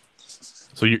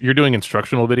 So you're doing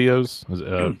instructional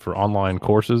videos for online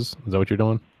courses? Is that what you're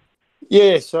doing?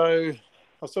 Yeah. So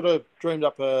I sort of dreamed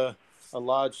up a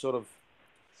large sort of,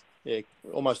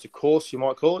 almost a course you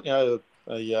might call it.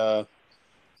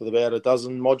 With about a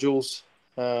dozen modules.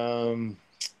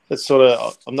 It's sort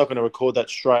of, I'm not going to record that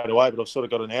straight away, but I've sort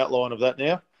of got an outline of that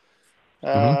now.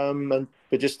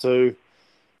 But just to,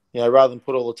 rather than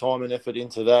put all the time and effort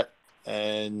into that,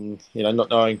 and not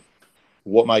knowing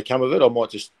what may come of it, I might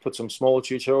just put some smaller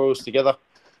tutorials together,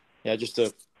 just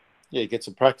to get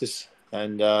some practice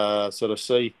and sort of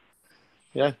see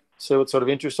what sort of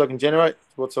interest I can generate,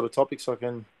 what sort of topics I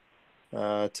can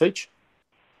teach.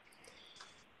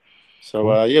 So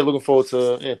looking forward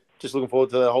to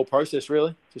the whole process,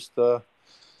 really, just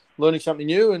learning something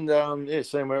new and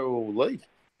seeing where it will lead.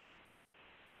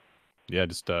 Yeah,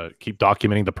 just keep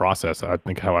documenting the process. I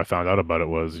think how I found out about it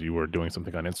was you were doing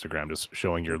something on Instagram, just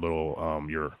showing your little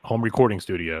your home recording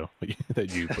studio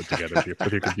that you put together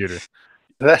with your computer.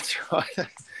 That's right.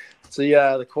 So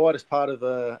the quietest part of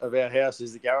our house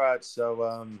is the garage.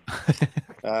 So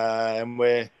and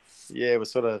we're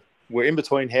in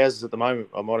between houses at the moment.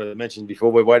 I might have mentioned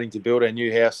before we're waiting to build our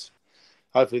new house,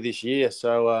 hopefully this year.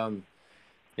 So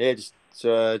just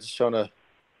trying to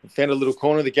found a little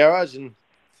corner of the garage and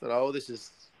thought, this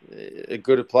is a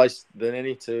good place than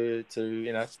any to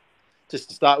just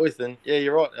to start with. And yeah,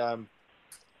 you're right.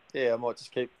 I might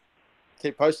just keep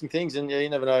posting things, and you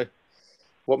never know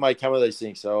what may come of these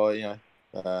things. So as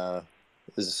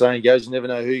the saying goes, you never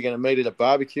know who you're going to meet at a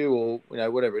barbecue or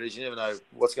whatever it is. You never know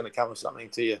what's going to come of something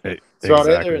to you. Throw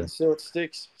it out there and see what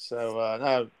sticks. So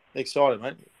no, excited,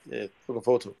 mate. Yeah, looking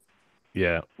forward to it.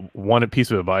 Yeah, one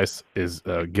piece of advice is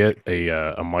get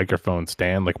a microphone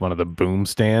stand, like one of the boom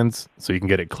stands, so you can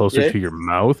get it closer to your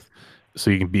mouth, so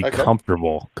you can be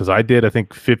comfortable. Because I did, I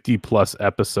think, 50+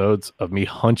 episodes of me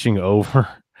hunching over,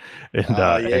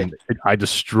 and I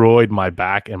destroyed my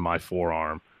back and my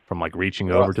forearm from like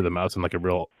reaching over to the mouse in like a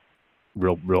real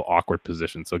awkward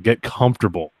position. So get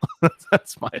comfortable.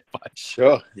 That's my advice.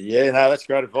 Sure. Yeah. No, that's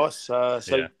great advice.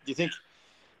 Do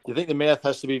you think the mouth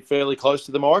has to be fairly close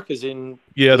to the mic?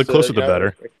 The closer the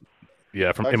better.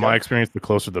 Yeah, in my experience, the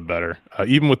closer the better.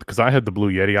 Even because I had the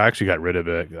Blue Yeti, I actually got rid of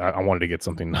it. I wanted to get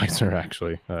something nicer,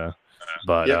 actually.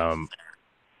 But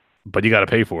you got to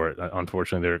pay for it.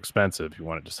 Unfortunately, they're expensive if you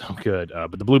want it to sound good.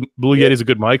 But the Blue Yeti is a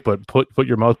good mic, but put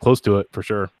your mouth close to it for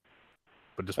sure.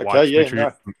 But just watch.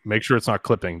 Make sure it's not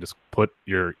clipping. Just put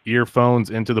your earphones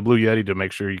into the Blue Yeti to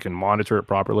make sure you can monitor it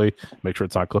properly. Make sure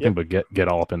it's not clipping, but get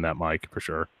all up in that mic for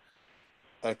sure.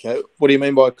 Okay. What do you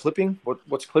mean by clipping?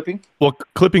 What's clipping? Well,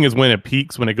 clipping is when it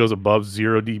peaks, when it goes above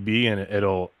 0 dB, and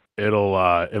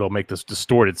it'll make this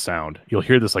distorted sound. You'll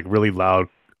hear this like really loud,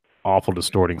 awful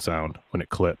distorting sound when it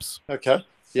clips. Okay.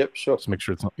 Yep. Sure. Just make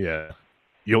sure it's not. Yeah.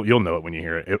 You'll know it when you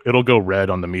hear it. It'll go red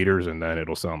on the meters, and then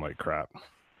it'll sound like crap.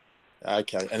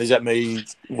 Okay. And is that me?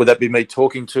 Would that be me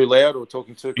talking too loud or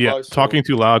talking too close? Yeah, talking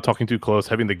too loud, talking too close,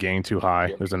 having the gain too high.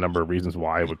 Yep. There's a number of reasons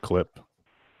why it would clip.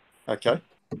 Okay.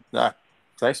 No.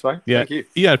 Thanks, mate. Yeah. Thank you.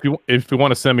 Yeah. If you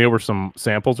want to send me over some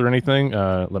samples or anything,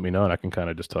 let me know, and I can kind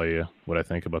of just tell you what I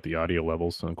think about the audio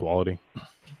levels and quality.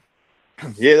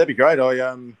 Yeah, that'd be great.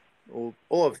 All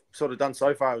I've sort of done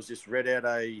so far is just read out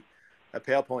a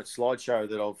PowerPoint slideshow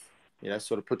that I've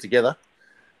sort of put together.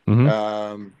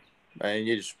 and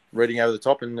you're just reading over the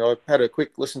top. And I had a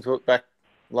quick listen to it back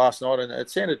last night, and it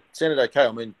sounded okay.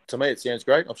 I mean, to me, it sounds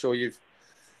great. I'm sure you're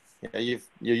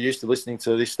used to listening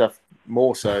to this stuff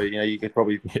more, so you could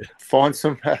probably find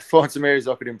some areas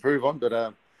I could improve on. But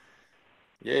I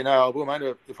will,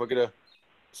 mate. If I get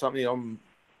something, I'm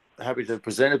happy to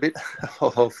present a bit.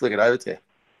 I'll flick it over to you.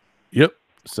 Yep,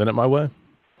 send it my way.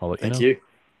 I'll let you know.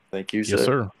 Thank you, yes,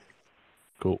 sir.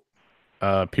 Cool.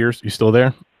 Pierce, you still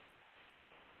there?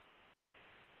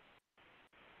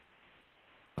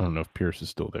 I don't know if Pierce is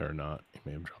still there or not. He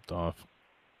may have dropped off.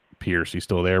 Pierce, you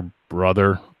still there,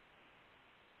 brother?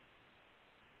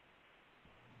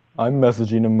 I'm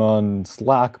messaging him on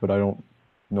Slack, but I don't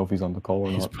know if he's on the call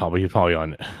or not. He's probably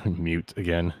on mute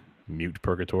again. Mute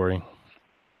purgatory.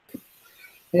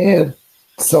 Yeah,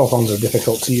 cell phones are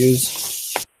difficult to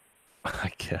use.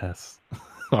 I guess.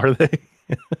 Are they?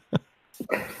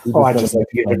 I just like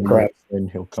to give him crap. And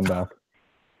he'll come back.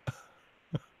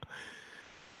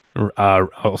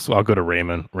 I'll go to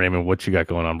Raymond. Raymond, what you got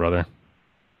going on, brother?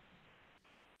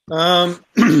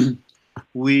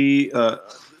 We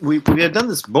had done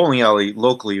this bowling alley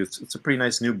locally. It's a pretty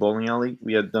nice new bowling alley.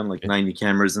 We had done like 90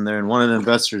 cameras in there, and one of the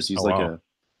investors, he's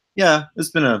it's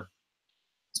been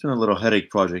a little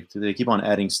headache project. They keep on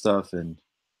adding stuff,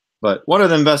 but one of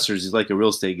the investors, he's like a real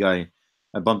estate guy.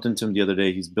 I bumped into him the other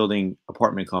day. He's building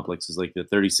apartment complexes, like the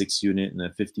 36 unit and the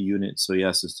 50 unit. So he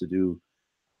asked us to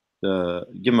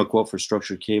give him a quote for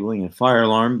structured cabling and fire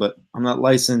alarm, but I'm not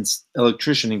licensed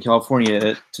electrician in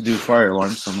California to do fire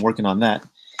alarms, so I'm working on that.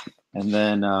 And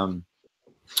then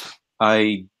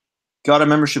I got a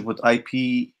membership with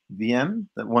IPVM.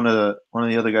 That one of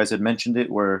the other guys had mentioned it,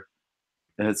 where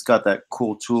it's got that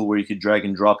cool tool where you could drag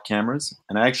and drop cameras.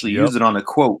 And I actually used it on a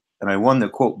quote, and I won the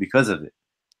quote because of it.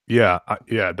 Yeah,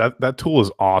 that tool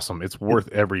is awesome. It's worth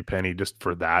every penny just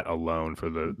for that alone, for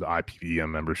the IPVM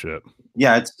membership.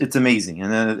 Yeah, it's amazing,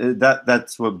 and then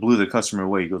that's what blew the customer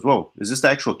away. He goes, "Whoa, is this the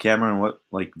actual camera and what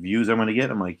like views I'm going to get?"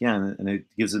 I'm like, "Yeah," and it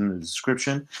gives him the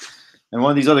description. And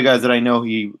one of these other guys that I know,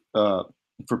 he for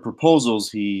proposals,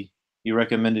 he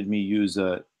recommended me use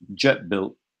Jet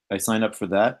Built. I signed up for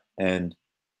that, and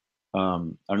I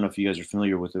don't know if you guys are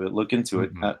familiar with it. Look into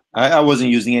it. I wasn't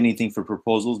using anything for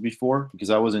proposals before because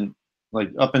I wasn't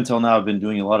up until now. I've been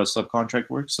doing a lot of subcontract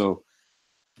work, so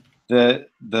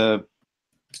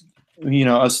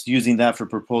us using that for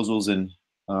proposals, and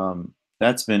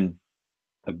that's been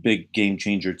a big game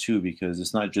changer too, because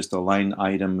it's not just a line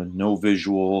item and no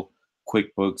visual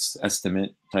QuickBooks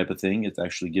estimate type of thing. It's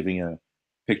actually giving a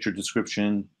picture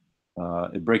description.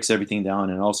 It breaks everything down,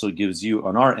 and also gives you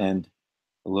on our end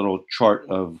a little chart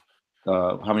of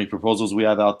how many proposals we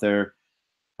have out there,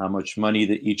 how much money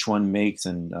that each one makes,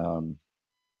 and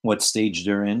what stage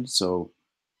they're in. So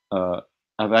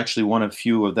I've actually won a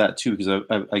few of that too, because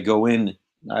I go in,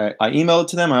 I email it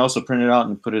to them. I also print it out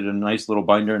and put it in a nice little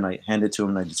binder, and I hand it to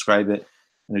them and I describe it.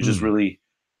 And it just really,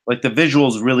 like, the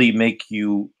visuals really make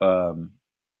you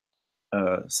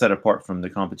set apart from the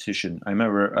competition. I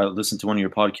remember I listened to one of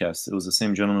your podcasts. It was the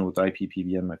same gentleman with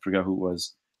IPPBM. I forgot who it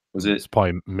was. Was it? It's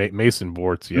probably Mason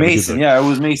Bortz. Yeah, Mason. Yeah, it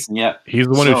was Mason. Yeah. He's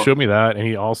the one who showed me that.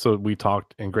 And we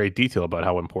talked in great detail about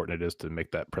how important it is to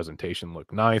make that presentation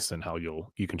look nice, and how you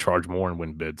can charge more and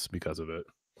win bids because of it.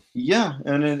 Yeah.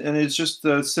 And it's just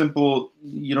simple.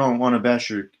 You don't want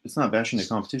to it's not bashing the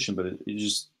competition, but it's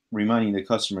just reminding the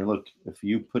customer, look, if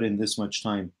you put in this much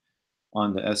time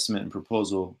on the estimate and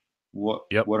proposal, what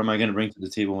am I going to bring to the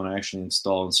table when I actually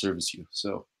install and service you?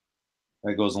 So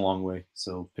that goes a long way.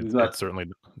 So it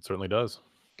certainly does.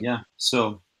 Yeah.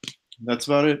 So that's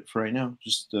about it for right now.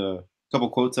 Just a couple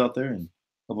quotes out there and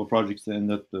a couple projects to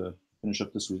end up finish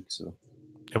up this week. So.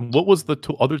 And what was the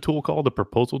other tool called? The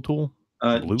proposal tool?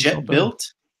 Jet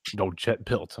Built. No, Jet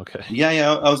Built. Okay.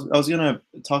 Yeah. I was gonna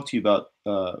talk to you about.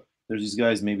 There's these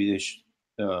guys. Maybe they should.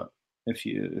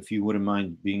 If you wouldn't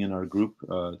mind being in our group,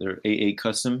 they're AA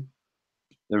Custom.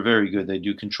 They're very good. They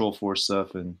do Control 4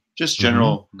 stuff and just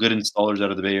general good installers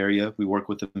out of the Bay Area. We work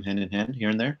with them hand in hand here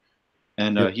and there.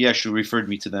 And he actually referred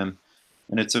me to them.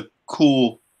 And it's a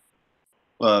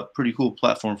pretty cool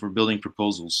platform for building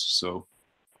proposals. So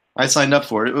I signed up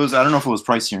for it. I don't know if it was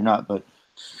pricey or not, but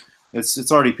it's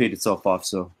already paid itself off.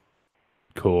 So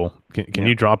cool. Can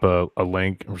you drop a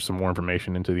link or some more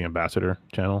information into the Ambassador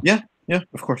channel? Yeah,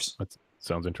 of course. That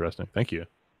sounds interesting. Thank you.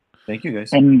 Thank you,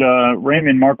 guys. And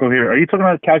Raymond, Marco here. Are you talking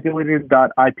about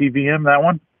calculator.ipvm, that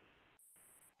one?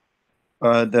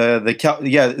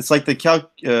 It's like the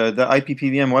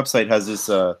IPPVM website has this.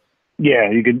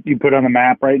 Yeah, you put on the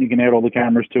map, right? You can add all the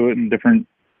cameras to it and different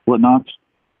whatnots.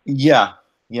 Yeah.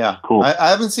 Cool. I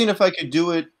haven't seen if I could do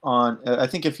it on. I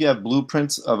think if you have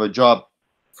blueprints of a job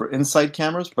for inside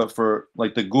cameras, but for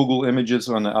like the Google images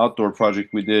on the outdoor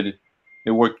project we did,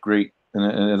 it worked great,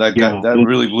 and that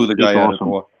really blew the guy out of the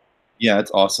water. Yeah,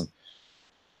 it's awesome.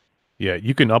 Yeah,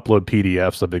 you can upload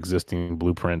PDFs of existing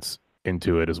blueprints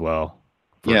into it as well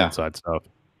for inside stuff.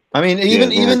 I mean,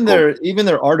 even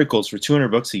their articles for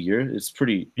 $200 a year, it's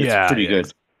pretty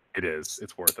good. It is.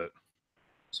 It's worth it.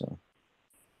 So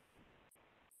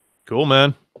cool,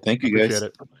 man. Thank you, Appreciate guys.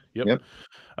 it.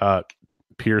 Yep.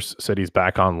 Pierce said he's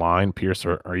back online. Pierce,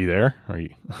 are you there? Are you?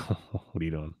 What are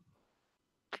you doing?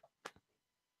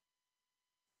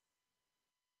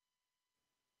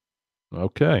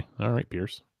 Okay. All right,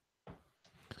 Pierce.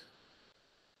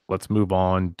 Let's move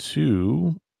on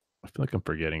to. I feel like I'm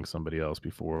forgetting somebody else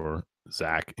before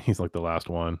Zach. He's like the last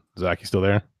one. Zach, you still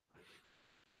there?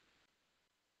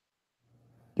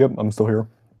 Yep, I'm still here.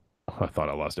 I thought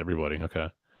I lost everybody. Okay.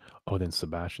 Oh, then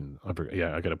Sebastian.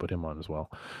 Yeah, I got to put him on as well.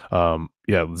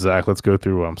 Yeah, Zach, let's go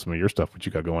through some of your stuff. What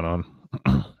you got going on?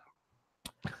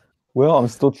 Well, I'm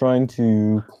still trying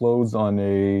to close on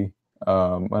an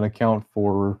account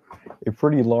for a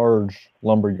pretty large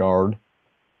lumber yard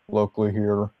locally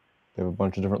here. They have a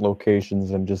bunch of different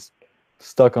locations. I'm just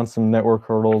stuck on some network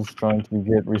hurdles trying to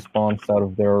get response out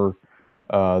of their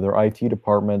IT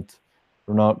department.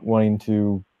 They're not wanting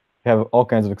to have all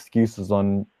kinds of excuses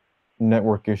on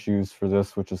network issues for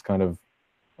this, which is kind of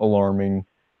alarming.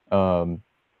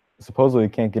 Supposedly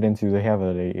can't get into. They have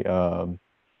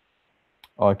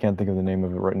I can't think of the name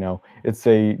of it right now.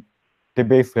 They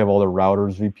basically have all their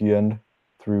routers VPN'd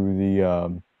through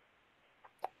the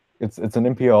it's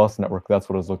an MPLS network. That's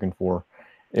what I was looking for.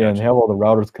 And they have all the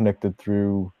routers connected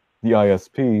through the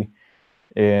ISP.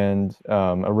 And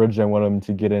originally I wanted them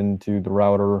to get into the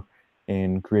router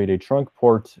and create a trunk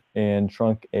port and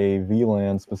trunk a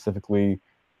VLAN specifically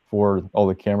for all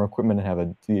the camera equipment and have a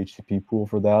DHCP pool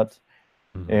for that.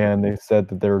 And they said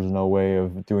that there's no way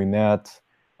of doing that.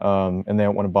 And they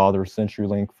don't want to bother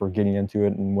CenturyLink for getting into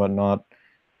it and whatnot.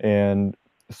 And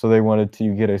so they wanted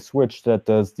to get a switch that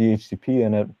does DHCP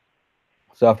in it.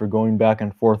 So after going back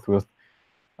and forth with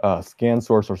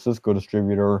ScanSource or Cisco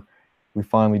distributor, we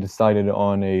finally decided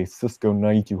on a Cisco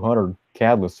 9200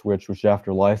 CADless switch, which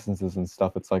after licenses and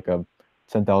stuff, it's like a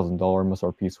 $10,000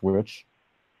 MSRP switch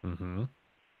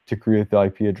to create the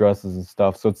IP addresses and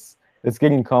stuff. So it's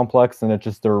getting complex, and it's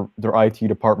just their IT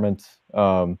department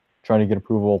trying to get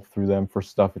approval through them for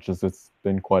stuff. It's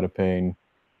been quite a pain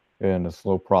and a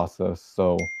slow process.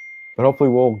 So, but hopefully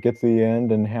we'll get to the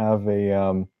end and have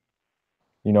a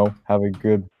have a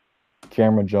good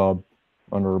camera job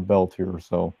under our belt here.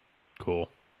 So cool.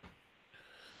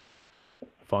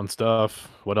 Fun stuff.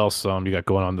 What else you got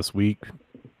going on this week?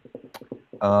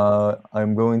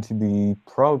 I'm going to be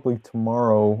probably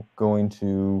tomorrow going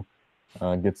to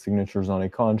get signatures on a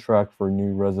contract for a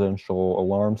new residential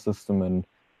alarm system and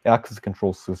access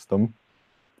control system.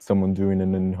 Someone doing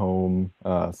an in-home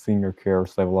senior care.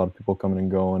 So I have a lot of people coming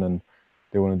and going, and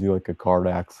they want to do like a card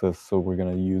access. So we're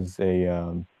going to use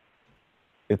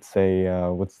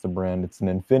what's the brand? It's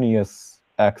an Infinius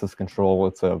access control.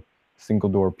 It's a single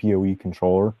door PoE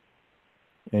controller,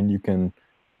 and you can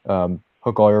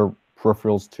hook all your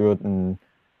peripherals to it, and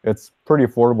it's pretty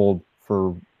affordable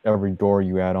for every door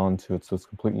you add on to it. So it's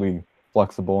completely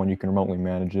flexible, and you can remotely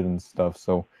manage it and stuff.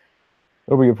 So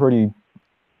it'll be a pretty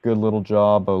good little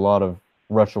job. A lot of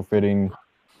retrofitting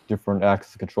different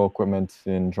access control equipment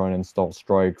and trying to install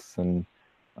strikes, and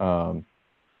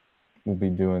we'll be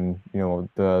doing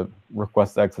the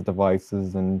request exit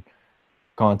devices and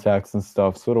contacts and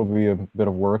stuff. So it'll be a bit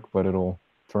of work, but it'll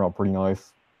turn out pretty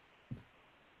nice.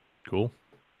 Cool.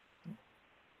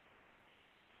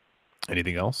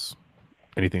 Anything else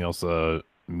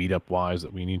meetup wise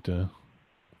that we need to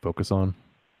focus on?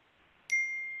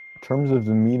 In terms of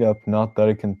the meetup, not that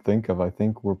I can think of. I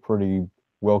think we're pretty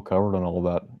well covered on all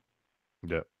that.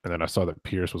 Yeah, and then I saw that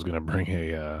Pierce was going to bring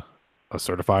a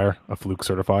certifier, a Fluke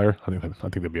certifier. I think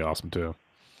that'd be awesome too.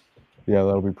 Yeah,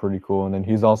 that'll be pretty cool. And then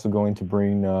he's also going to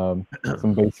bring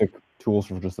some basic tools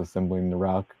for just assembling the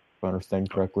rack, if I understand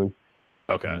correctly.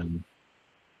 Okay.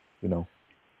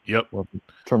 Yep.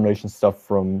 Termination stuff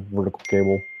from vertical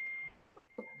cable.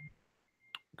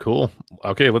 Cool.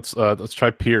 Okay, let's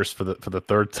try Pierce for the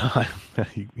third time.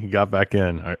 he got back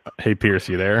in. Right. Hey, Pierce,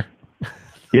 you there?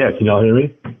 Yeah, can y'all hear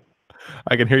me?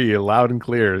 I can hear you loud and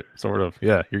clear, sort of.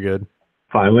 Yeah, you're good.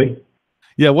 Finally.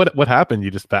 Yeah. What happened?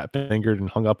 You just fat fingered and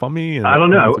hung up on me? And I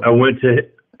don't know. I went to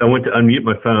unmute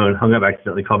my phone, hung up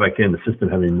accidentally, called back in. The system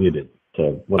had me muted.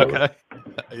 So whatever. Okay.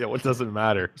 Yeah. What doesn't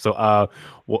matter? So,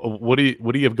 what do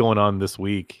you have going on this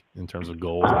week in terms of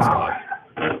goals and stuff?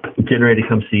 Getting ready to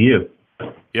come see you.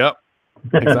 Yep.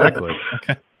 Exactly.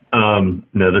 Okay. No,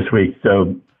 this week.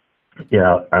 So,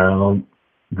 yeah, I'll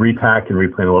repack and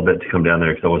replan a little bit to come down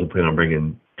there because I wasn't planning on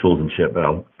bringing tools and shit, but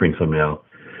I'll bring some now.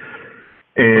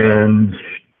 And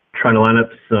trying to line up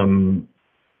some.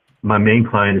 My main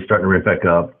client is starting to ramp back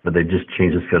up, but they just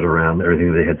changed the schedule around.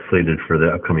 Everything they had slated for the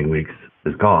upcoming weeks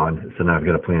is gone. So now I've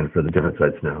got a plan for the different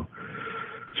sites now.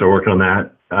 So we're working on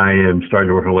that. I am starting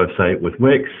to work on a website with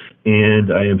Wix,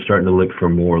 and I am starting to look for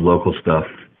more local stuff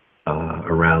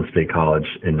around State College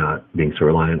and not being so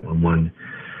reliant on one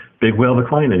big whale of a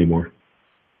client anymore.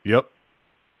 Yep.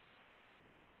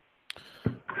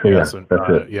 So yeah, that's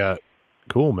it. Yeah,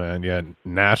 cool, man. Yeah,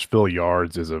 Nashville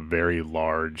Yards is a very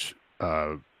large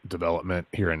development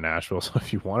here in Nashville. So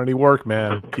if you want any work,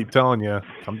 man, keep telling you,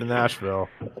 come to Nashville.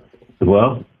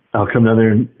 Well, I'll come down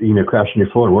there and crash on your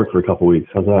floor and work for a couple weeks.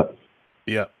 How's that?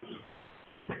 Yeah.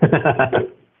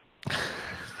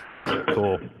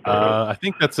 Cool. I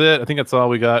think that's it. I think that's all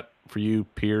we got for you,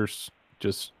 Pierce.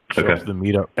 Just show up to the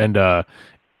meetup, and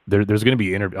there's going to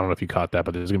be I don't know if you caught that,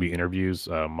 but there's going to be interviews.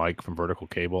 Mike from Vertical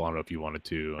Cable. I don't know if you wanted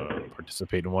to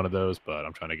participate in one of those, but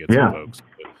I'm trying to get some folks.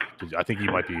 I think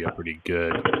you might be a pretty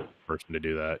good person to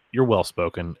do that. You're well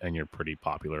spoken and you're pretty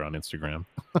popular on Instagram.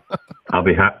 I'll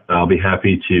be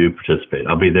happy to participate.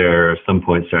 I'll be there some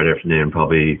point Saturday afternoon.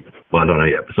 Probably. Well, I don't know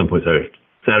yet. But some point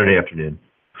Saturday afternoon.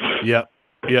 Yep.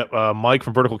 Mike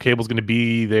from Vertical Cable is going to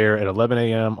be there at 11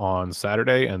 a.m. on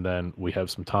Saturday, and then we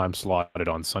have some time slotted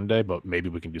on Sunday, but maybe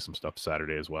we can do some stuff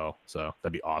Saturday as well. So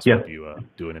that'd be awesome if you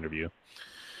do an interview.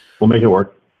 We'll make it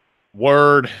work.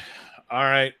 Word. All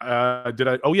right.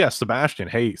 Oh yeah, Sebastian.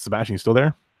 Hey, Sebastian, you still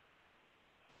there?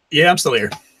 Yeah, I'm still here.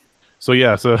 So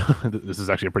this is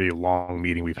actually a pretty long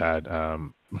meeting we've had.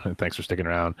 Thanks for sticking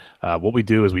around. What we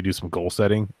do is we do some goal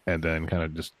setting and then kind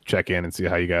of just check in and see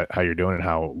how you're doing and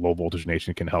how Low Voltage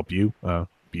Nation can help you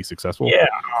be successful. Yeah,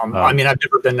 I mean, I've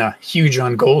never been huge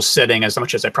on goal setting as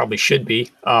much as I probably should be.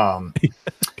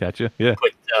 Gotcha. Yeah.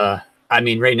 But I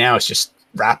mean, right now it's just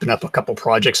wrapping up a couple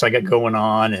projects I got going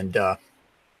on, and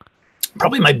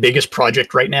probably my biggest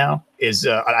project right now is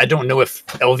I don't know if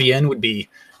LVN would be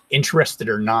interested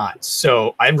or not.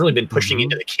 So I've really been pushing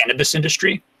into the cannabis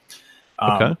industry,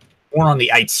 more on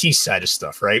the IT side of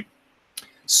stuff, right?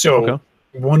 So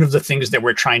one of the things that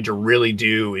we're trying to really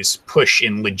do is push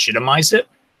and legitimize it.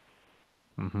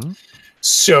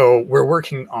 So we're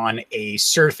working on a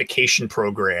certification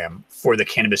program for the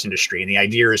cannabis industry. And the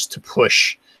idea is to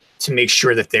push to make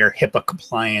sure that they're HIPAA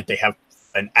compliant. They have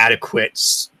an adequate,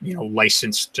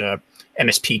 licensed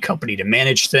MSP company to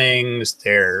manage things.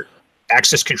 Their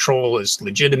access control is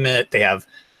legitimate. They have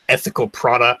ethical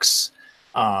products.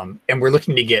 And we're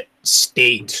looking to get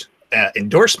state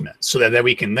endorsement so that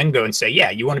we can then go and say, yeah,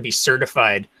 you want to be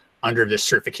certified under this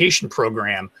certification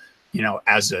program,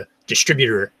 as a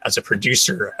distributor, as a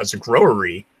producer, as a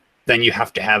growery, then you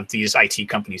have to have these IT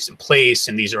companies in place.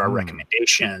 And these are our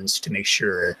recommendations to make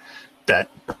sure that,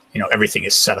 everything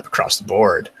is set up across the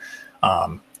board.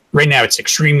 Right now it's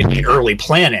extremely early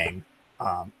planning,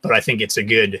 but I think it's a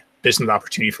good business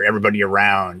opportunity for everybody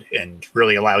around and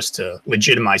really allows to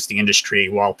legitimize the industry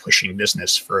while pushing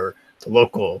business for the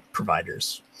local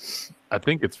providers. I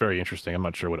think it's very interesting. I'm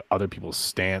not sure what other people's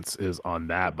stance is on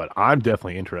that, but I'm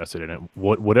definitely interested in it.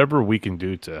 Whatever we can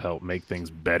do to help make things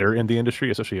better in the industry,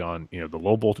 especially on the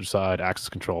low voltage side, access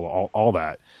control, all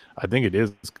that. I think it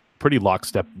is pretty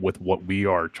lockstep with what we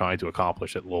are trying to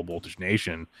accomplish at Low Voltage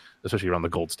Nation, especially around the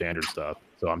gold standard stuff.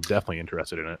 So I'm definitely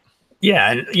interested in it.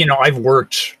 Yeah, and I've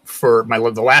worked for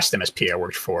the last MSP I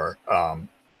worked for,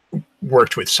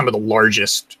 worked with some of the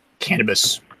largest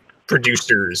cannabis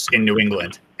producers in New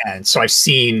England. And so I've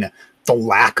seen the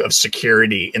lack of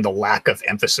security and the lack of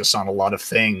emphasis on a lot of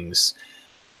things.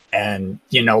 And,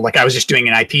 like I was just doing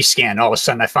an IP scan, all of a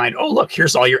sudden I find, oh, look,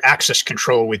 here's all your access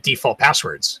control with default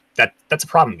passwords. That's a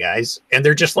problem, guys. And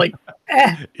they're just like,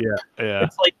 Yeah.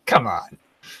 It's like, come on,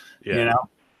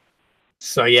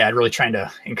 So yeah, I'm really trying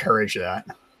to encourage that.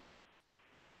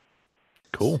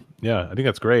 Cool. Yeah, I think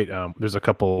that's great. There's a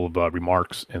couple of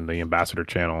remarks in the ambassador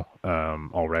channel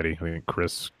already. I think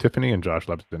Chris, Tiffany, and Josh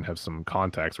Lepton have some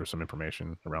contacts or some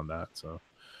information around that. So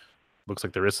looks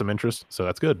like there is some interest. So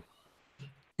that's good.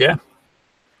 Yeah.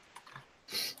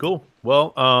 Cool.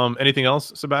 Well, anything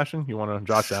else, Sebastian, you want to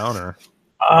jot down or?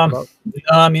 No,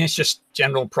 I mean, it's just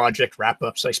general project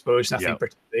wrap-ups, I suppose. Nothing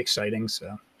particularly exciting.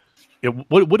 So. Yeah.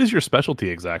 What is your specialty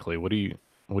exactly? What are you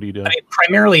doing? I mean,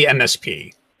 primarily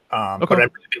MSP. But I've really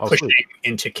been pushing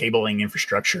into cabling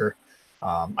infrastructure.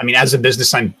 I mean, as a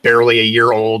business, I'm barely a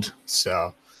year old,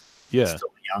 so still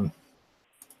young.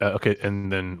 Okay,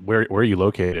 and then where are you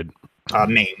located?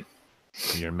 Maine.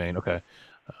 You're in Maine. Okay.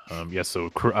 Yes. So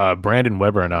Brandon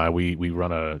Weber and I, we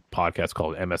run a podcast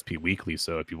called MSP Weekly.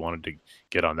 So if you wanted to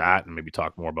get on that and maybe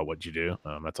talk more about what you do,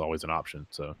 that's always an option.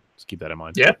 So just keep that in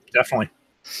mind. Yeah, definitely.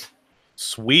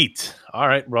 Sweet. All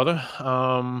right, brother.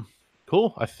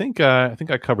 Cool. I think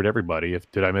I covered everybody.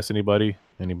 Did I miss anybody?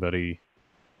 Anybody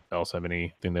else have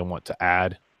anything they want to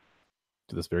add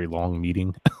to this very long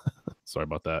meeting? Sorry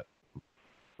about that.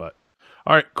 But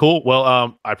all right, cool. Well,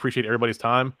 I appreciate everybody's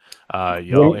time.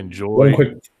 Y'all enjoy. One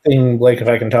quick thing, Blake, if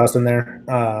I can toss in there.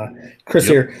 Chris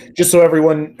here, just so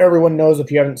everyone knows,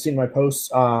 if you haven't seen my posts,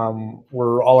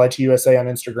 we're all IT USA on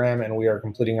Instagram, and we are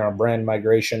completing our brand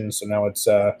migration. So now it's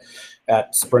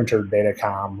at Sprinter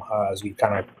Datacom, as we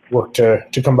kind of work to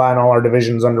combine all our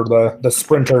divisions under the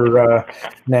Sprinter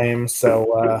name.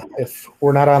 So if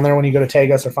we're not on there when you go to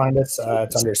tag us or find us,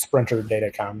 it's under Sprinter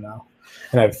Datacom now.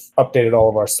 And I've updated all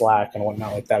of our Slack and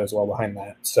whatnot like that as well behind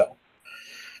that. So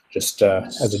just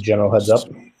as a general heads up.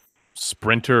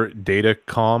 Sprinter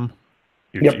Datacom.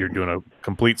 You're doing a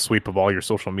complete sweep of all your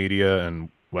social media and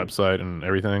website and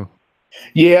everything.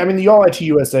 Yeah, I mean, the All IT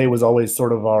USA was always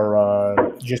sort of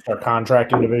our just our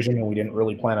contracting division, and we didn't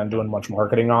really plan on doing much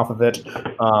marketing off of it.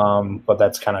 But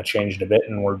that's kind of changed a bit,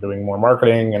 and we're doing more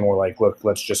marketing. And we're like, look,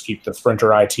 let's just keep the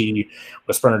Sprinter IT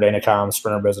with Sprinter Datacom,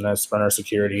 Sprinter Business, Sprinter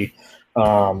Security,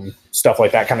 stuff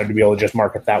like that, kind of to be able to just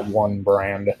market that one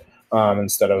brand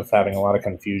instead of having a lot of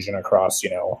confusion across.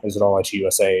 Is it All IT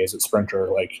USA? Is it Sprinter?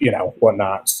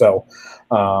 Whatnot. So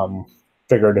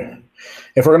figured,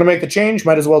 if we're going to make the change,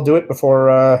 might as well do it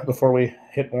before we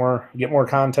get more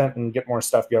content and get more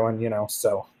stuff going,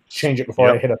 so change it before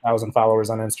I hit 1,000 followers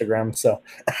on Instagram. So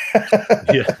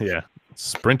yeah.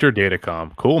 Sprinter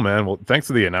Datacom. Cool, man. Well, thanks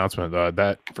for the announcement.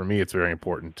 That for me, it's very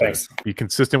important to be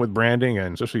consistent with branding,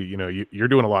 and especially, you're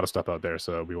doing a lot of stuff out there.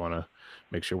 So we want to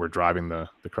make sure we're driving the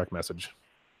correct message.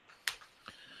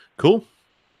 Cool.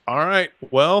 All right.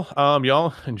 Well,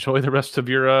 y'all enjoy the rest of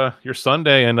your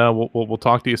Sunday, and we'll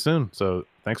talk to you soon. So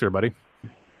thanks, everybody.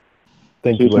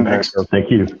 Thank you. Thank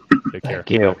you. Take care. Thank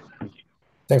you.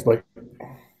 Thanks, Blake.